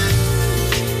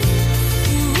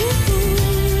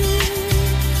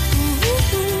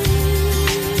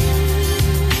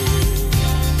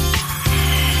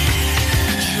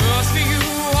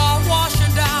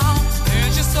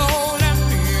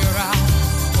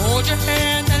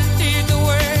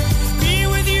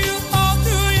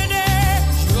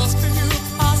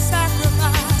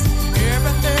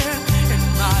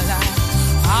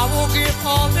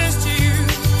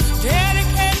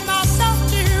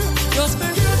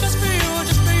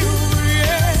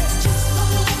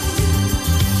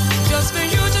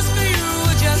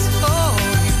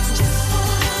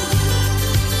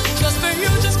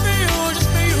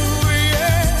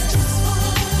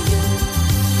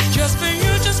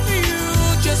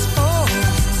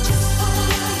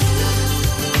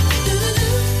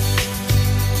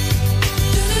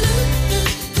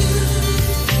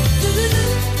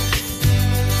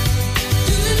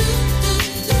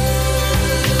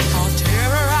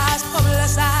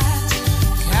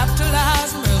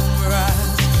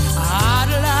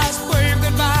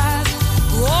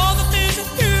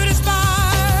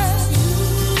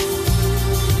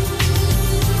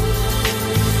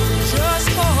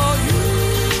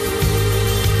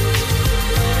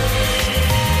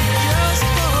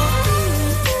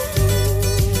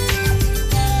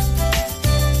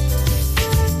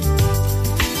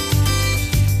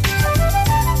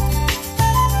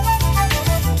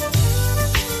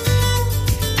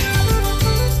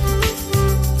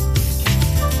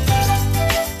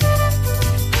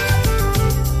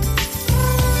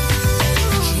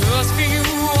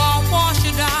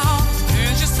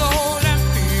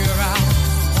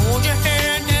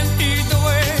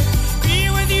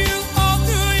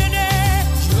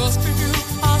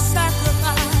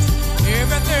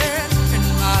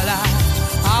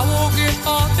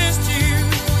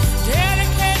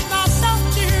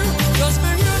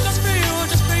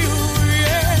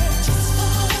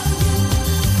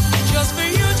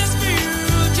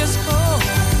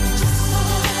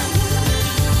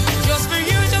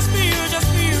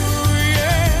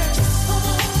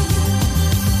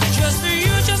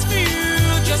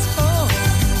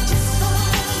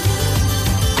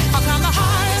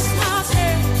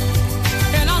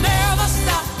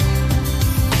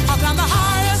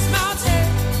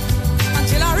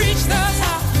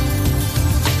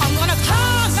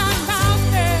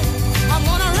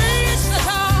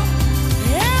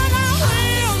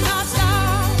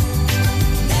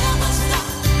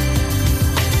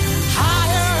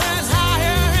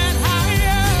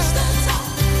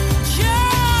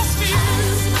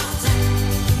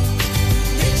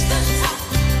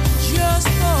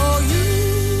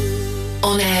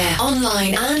 On air,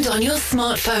 online and on your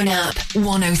smartphone app.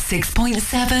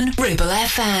 106.7 Ribble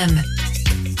FM.